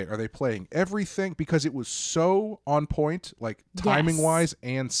 okay, are they playing everything? Because it was so on point, like timing-wise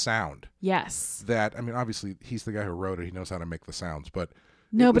and sound. Yes. That, I mean, obviously, he's the guy who wrote it. He knows how to make the sounds. But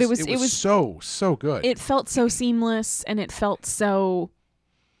it was so good. It felt so seamless, and it felt so...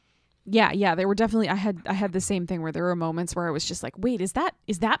 Yeah, they were definitely... I had the same thing where there were moments where I was just like, wait, is that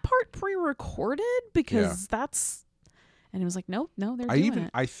part pre-recorded? Because that's... And it was like, no, they're doing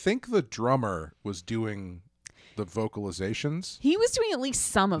it. I think the drummer was doing... the vocalizations. He was doing at least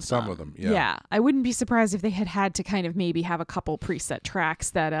some of them. Yeah. I wouldn't be surprised if they had to kind of maybe have a couple preset tracks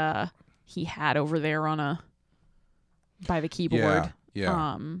that he had over there by the keyboard.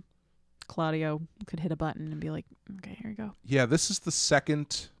 Yeah. Claudio could hit a button and be like, okay, here you go. Yeah, this is the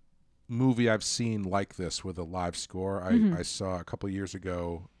second movie I've seen like this with a live score. I saw a couple years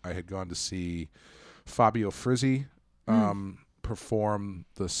ago, I had gone to see Fabio Frizzi perform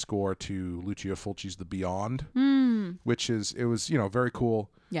the score to Lucio Fulci's The Beyond, which was very cool.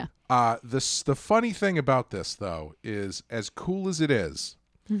 Yeah. The funny thing about this though is, as cool as it is,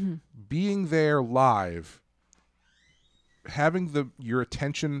 being there live, having your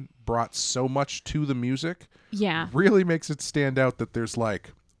attention brought so much to the music, really makes it stand out that there's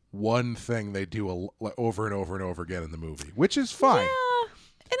like one thing they do over and over and over again in the movie, which is fine. Yeah.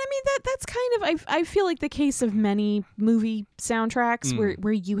 And I mean, that's kind of, I feel like the case of many movie soundtracks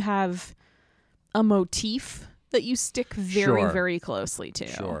where you have a motif that you stick very, very closely to.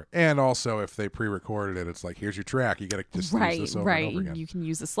 Sure. And also, if they pre-recorded it, it's like, here's your track. You got to just use this over and over again. You can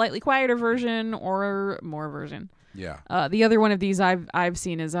use a slightly quieter version or more version. Yeah. The other one of these I've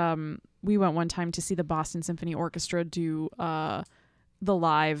seen is we went one time to see the Boston Symphony Orchestra do the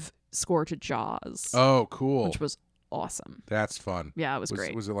live score to Jaws. Oh, cool. Which was awesome. That's fun. Yeah, it was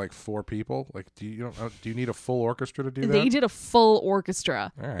great. Was it like 4 people? Like, do you need a full orchestra to do that? They did a full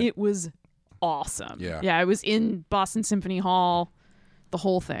orchestra. All right. It was awesome. Yeah. Yeah, I was in Boston Symphony Hall, the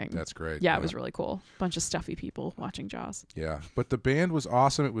whole thing. That's great. Yeah, it was really cool. Bunch of stuffy people watching Jaws. Yeah, but the band was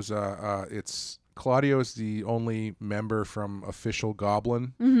awesome. It was it's Claudio is the only member from official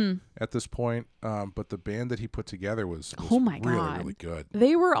Goblin at this point. But the band that he put together was oh my really, God. really good.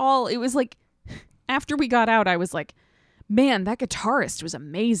 They were all, it was like, after we got out, I was like, man, that guitarist was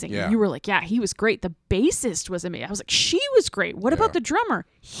amazing. Yeah. And you were like, yeah, he was great. The bassist was amazing. I was like, she was great. What about the drummer?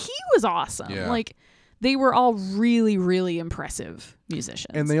 He was awesome. Yeah. Like, they were all really, really impressive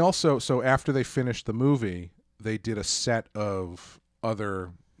musicians. And they also, so after they finished the movie, they did a set of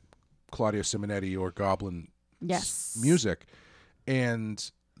other Claudio Simonetti or Goblin music.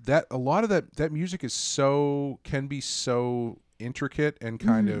 And that a lot of that music is can be so intricate and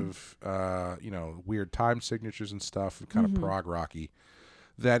kind of weird time signatures and stuff, kind of prog rocky,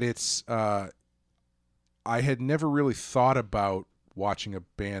 that it's I had never really thought about watching a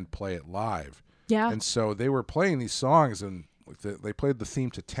band play it live. Yeah. And so they were playing these songs, and they played the theme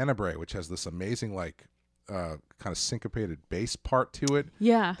to Tenebrae, which has this amazing kind of syncopated bass part to it.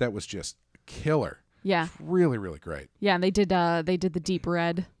 Yeah. That was just killer. Yeah. Really, really great. Yeah, and they did the Deep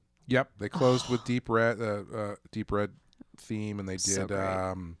Red. Yep, they closed with Deep Red theme, and they So did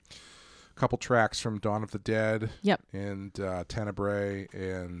a couple tracks from Dawn of the Dead. Yep. And Tenebrae,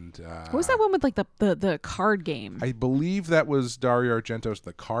 and what was that one with like the card game? I believe that was Dario Argento's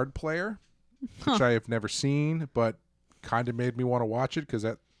The Card Player, which I have never seen, but kind of made me want to watch it because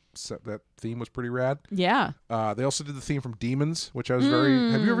that theme was pretty rad. Yeah. They also did the theme from Demons, which I was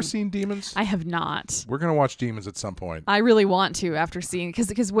very... Have you ever seen Demons? I have not. We're going to watch Demons at some point. I really want to after seeing,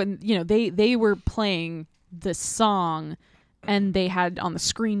 because when they were playing the song and they had on the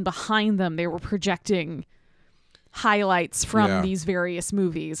screen behind them, they were projecting highlights from these various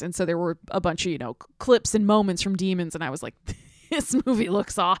movies, and so there were a bunch of clips and moments from Demons, and I was like, this movie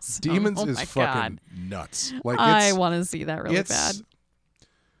looks awesome. Demons is fucking nuts. Like, I want to see that really bad.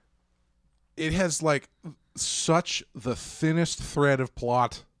 It has like such the thinnest thread of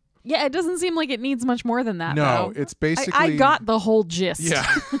plot. Yeah, it doesn't seem like it needs much more than that. No, though. it's basically... I got the whole gist. Yeah.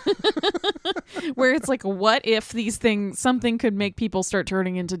 Where it's like, what if something could make people start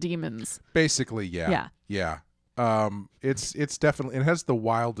turning into demons? Basically, yeah. Yeah. It's definitely... It has the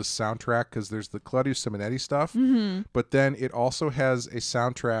wildest soundtrack because there's the Claudio Simonetti stuff, but then it also has a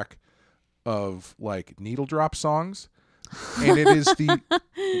soundtrack of like needle drop songs, and it is the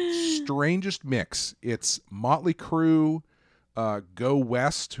strangest mix. It's Motley Crue, Go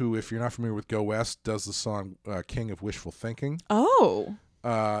West, who, if you're not familiar with Go West, does the song King of Wishful Thinking. Oh.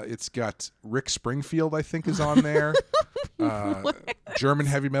 It's got Rick Springfield, I think, is on there. German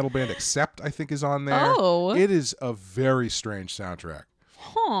heavy metal band Accept, I think, is on there. Oh. It is a very strange soundtrack.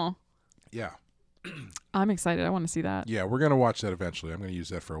 Huh. Yeah. I'm excited. I want to see that. Yeah, we're going to watch that eventually. I'm going to use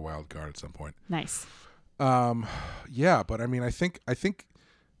that for a wild card at some point. Nice. Yeah, but I mean, I think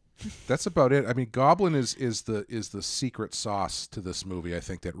that's about it. I mean, Goblin is the secret sauce to this movie. I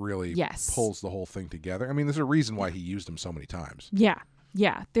think that really pulls the whole thing together. I mean, there's a reason why he used him so many times. Yeah,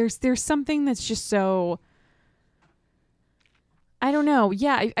 yeah. There's something that's just so. I don't know.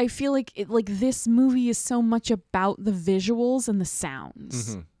 Yeah, I feel like this movie is so much about the visuals and the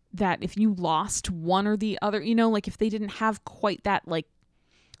sounds that if you lost one or the other, like if they didn't have quite that, like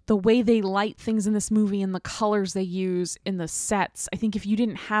the way they light things in this movie and the colors they use in the sets, I think if you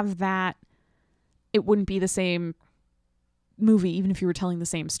didn't have that, it wouldn't be the same movie, even if you were telling the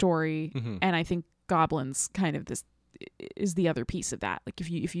same story. And I think Goblin's kind of this is the other piece of that. Like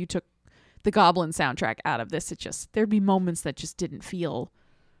if you took the Goblin soundtrack out of this, there'd be moments that just didn't feel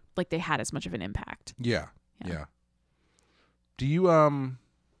like they had as much of an impact. Yeah. Do you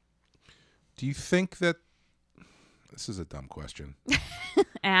think that this is a dumb question?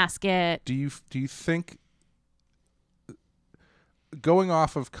 Ask it. Do you think, going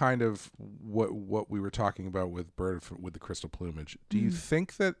off of kind of what we were talking about with Bird with the Crystal Plumage, do you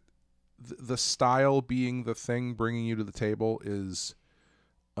think that the style being the thing bringing you to the table is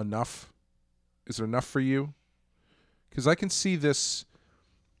enough? Is it enough for you? Because I can see this.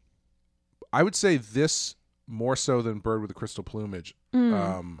 I would say this more so than Bird with the Crystal Plumage.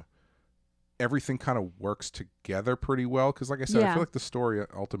 Everything kind of works together pretty well because, like I said, I feel like the story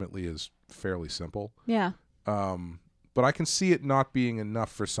ultimately is fairly simple. Yeah. But I can see it not being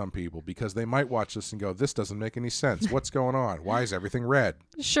enough for some people because they might watch this and go, this doesn't make any sense. What's going on? Why is everything red?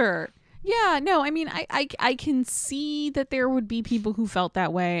 Sure. Yeah, no, I mean, I can see that there would be people who felt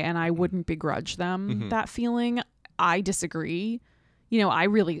that way, and I wouldn't begrudge them that feeling. I disagree. You know, I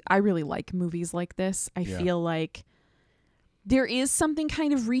really like movies like this. I feel like there is something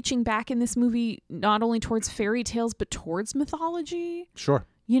kind of reaching back in this movie, not only towards fairy tales, but towards mythology. Sure.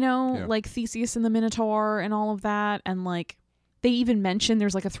 You know, like Theseus and the Minotaur and all of that. And like, they even mentioned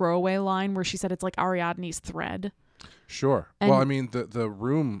there's like a throwaway line where she said it's like Ariadne's thread. Sure. Well, I mean, the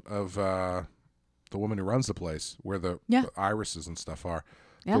room of the woman who runs the place where the irises and stuff are,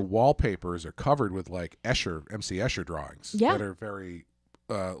 the wallpapers are covered with like MC Escher drawings that are very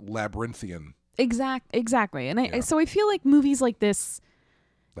labyrinthian. Exactly. And so I feel like movies like this.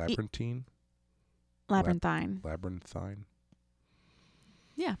 Labyrinthine? Labyrinthine.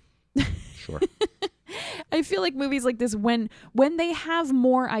 Yeah. Sure. I feel like movies like this, when they have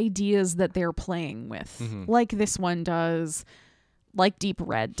more ideas that they're playing with, like this one does, like Deep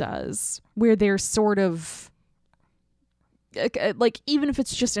Red does, where they're sort of like, even if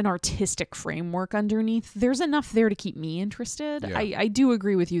it's just an artistic framework underneath, there's enough there to keep me interested. Yeah. I do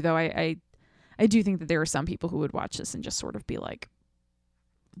agree with you, though. I do think that there are some people who would watch this and just sort of be like,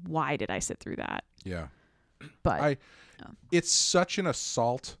 why did I sit through that? Yeah. But it's such an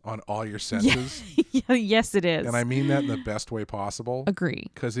assault on all your senses. Yes, it is. And I mean that in the best way possible. Agree.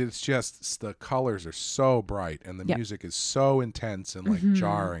 Because it's just, the colors are so bright and the music is so intense and like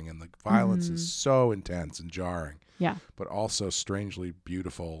jarring, and the violence is so intense and jarring. Yeah. But also strangely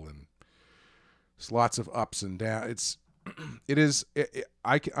beautiful, and there's lots of ups and downs.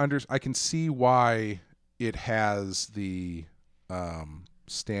 I can see why it has the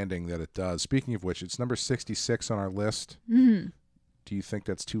standing that it does. Speaking of which, it's number 66 on our list. Do you think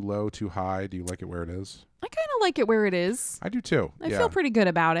that's too low, too high? Do you like it where it is? I kind of like it where it is. I do too. I feel pretty good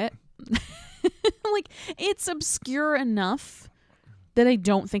about it. Like, it's obscure enough that I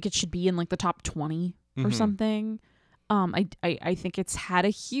don't think it should be in like the top 20 or something. I think it's had a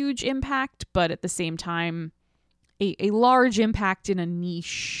huge impact, but at the same time, a large impact in a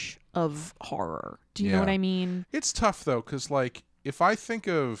niche of horror. Do you know what I mean? It's tough though, because like, if I think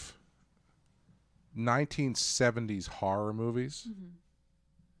of 1970s horror movies,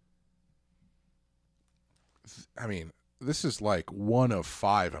 I mean, this is like one of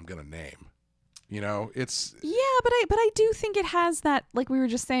 5 I'm gonna name. You know, it's but I do think it has that, like we were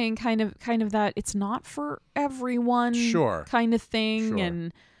just saying, kind of that it's not for everyone, kind of thing.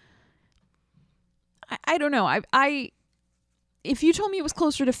 And I don't know. I if you told me it was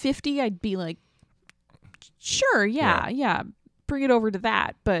closer to 50, I'd be like, sure, yeah. Bring it over to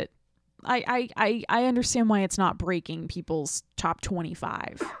that. But I understand why it's not breaking people's top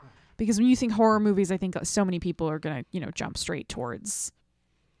 25, because when you think horror movies, I think so many people are gonna jump straight towards,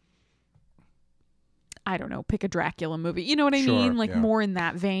 I don't know, pick a Dracula movie, you know what I mean, like more in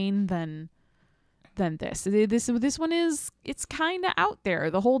that vein than this one is. It's kind of out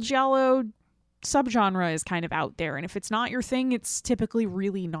there. The whole giallo subgenre is kind of out there, and if it's not your thing, it's typically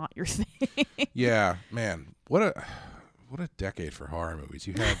really not your thing. Yeah, man, what a decade for horror movies.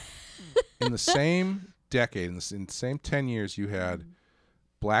 You had in the same decade, in the same 10 years, you had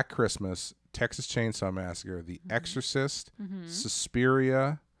Black Christmas, Texas Chainsaw Massacre, The Exorcist,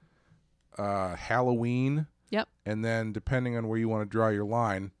 Suspiria, Halloween, and then depending on where you want to draw your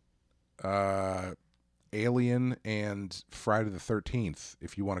line, Alien and Friday the 13th,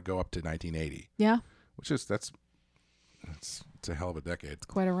 if you want to go up to 1980. Yeah, which is it's a hell of a decade. It's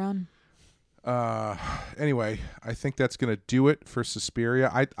quite a run. Anyway, I think that's gonna do it for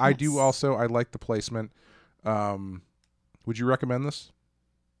Suspiria. I do also, I like the placement. Would you recommend this?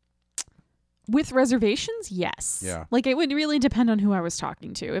 With reservations, yes. Yeah. Like, it would really depend on who I was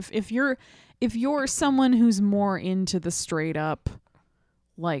talking to. If you're someone who's more into the straight up,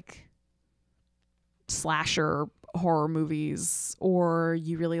 like, slasher horror movies, or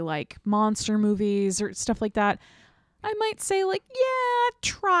you really like monster movies or stuff like that, I might say, like, yeah,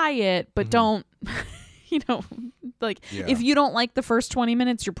 try it, but don't, if you don't like the first 20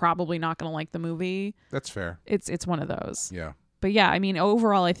 minutes, you're probably not going to like the movie. That's fair. It's one of those. Yeah. But yeah, I mean,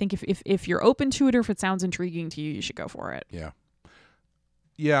 overall, I think if you're open to it, or if it sounds intriguing to you, you should go for it. Yeah.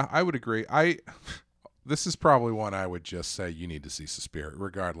 Yeah, I would agree. This is probably one I would just say you need to see Suspiria,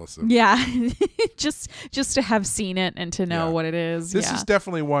 regardless of. Yeah, just to have seen it and to know what it is. This is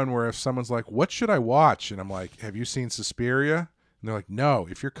definitely one where if someone's like, "What should I watch?" and I'm like, "Have you seen Suspiria?" and they're like, "No."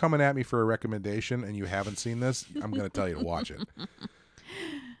 If you're coming at me for a recommendation and you haven't seen this, I'm going to tell you to watch it.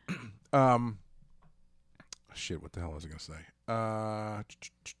 Shit, what the hell was I going to say?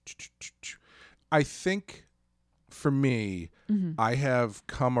 I think for me, I have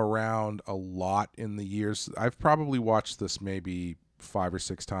come around a lot in the years. I've probably watched this maybe 5 or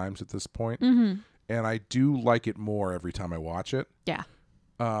 6 times at this point, and I do like it more every time I watch it. Yeah.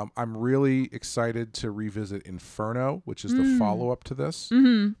 I'm really excited to revisit Inferno, which is the follow-up to this,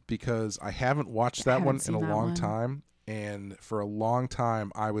 because I haven't watched that one in a long time. And for a long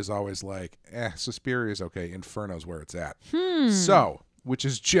time, I was always like, Suspiria is okay. Inferno's where it's at. So, which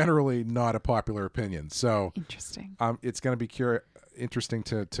is generally not a popular opinion. So, interesting. It's going to be interesting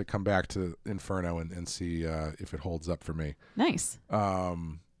to come back to Inferno and see if it holds up for me. Nice.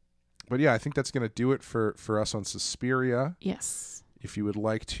 But yeah, I think that's going to do it for us on Suspiria. Yes. If you would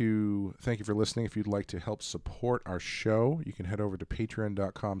like to, thank you for listening. If you'd like to help support our show, you can head over to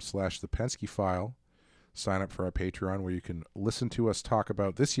patreon.com/thepenskyfile. Sign up for our Patreon where you can listen to us talk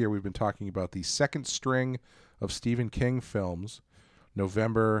about, this year we've been talking about the second string of Stephen King films.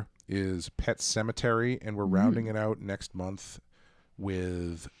 November is Pet Sematary, and we're rounding it out next month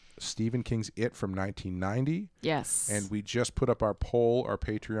with Stephen King's It from 1990. Yes. And we just put up our poll, our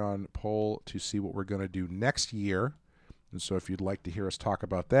Patreon poll, to see what we're going to do next year. And so if you'd like to hear us talk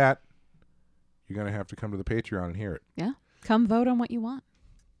about that, you're going to have to come to the Patreon and hear it. Yeah. Come vote on what you want.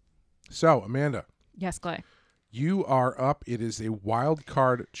 So, Amanda. Yes, Clay. You are up. It is a wild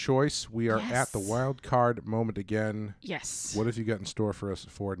card choice. We are at the wild card moment again. Yes. What have you got in store for us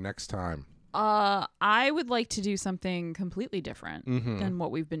for next time? I would like to do something completely different than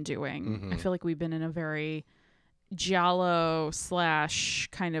what we've been doing. I feel like we've been in a very giallo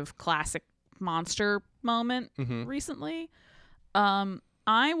 / kind of classic monster moment recently. I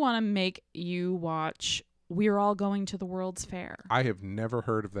want to make you watch We're All Going to the World's Fair. I have never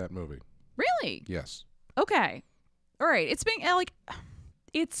heard of that movie. Really? Yes. Okay. All right. It's been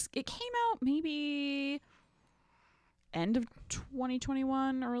it came out maybe end of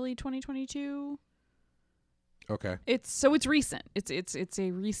 2021, early 2022. Okay. It's recent. It's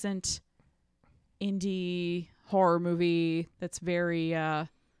a recent indie horror movie that's very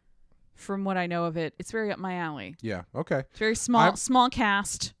from what I know of it, it's very up my alley. Yeah. Okay. It's very small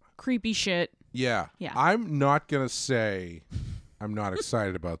cast, creepy shit. Yeah. Yeah. I'm not going to say I'm not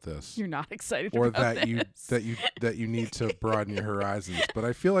excited about this. You're not excited or about that this. that you need to broaden your horizons, but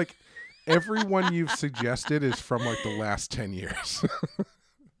I feel like everyone you've suggested is from like the last 10 years.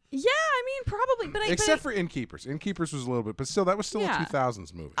 Yeah, I mean probably, but except for Innkeepers. Innkeepers was a little bit, but still that was still a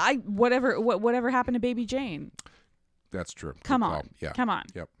 2000s movie. Whatever happened to Baby Jane? That's true. Come on. Yeah. Come on.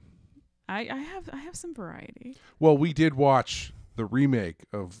 Yep. I have some variety. Well, we did watch the remake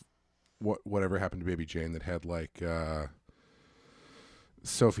of whatever happened to Baby Jane that had like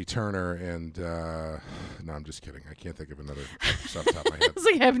Sophie Turner and no, I'm just kidding. I can't think of another off the top of my head.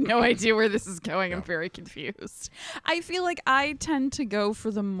 I have no idea where this is going. I'm very confused. I feel like I tend to go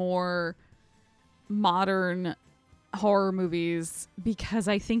for the more modern horror movies because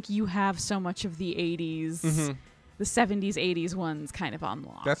I think you have so much of the 80s, the 70s, 80s ones kind of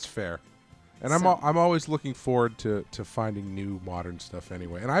unlocked. That's fair. And I'm always looking forward to finding new modern stuff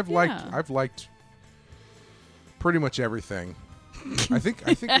anyway. And I've liked pretty much everything. I think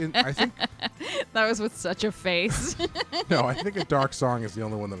that was with such a face. No, I think A Dark Song is the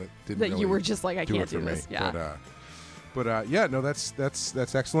only one that didn't. That really you were just like, I can't do this. Me. Yeah. But yeah, no, that's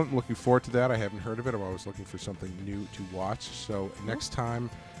excellent. I'm looking forward to that. I haven't heard of it. I'm always looking for something new to watch. So next time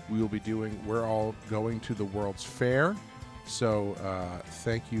we will be doing We're All Going to the World's Fair. So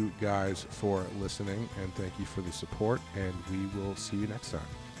thank you guys for listening and thank you for the support. And we will see you next time.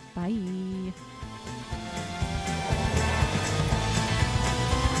 Bye.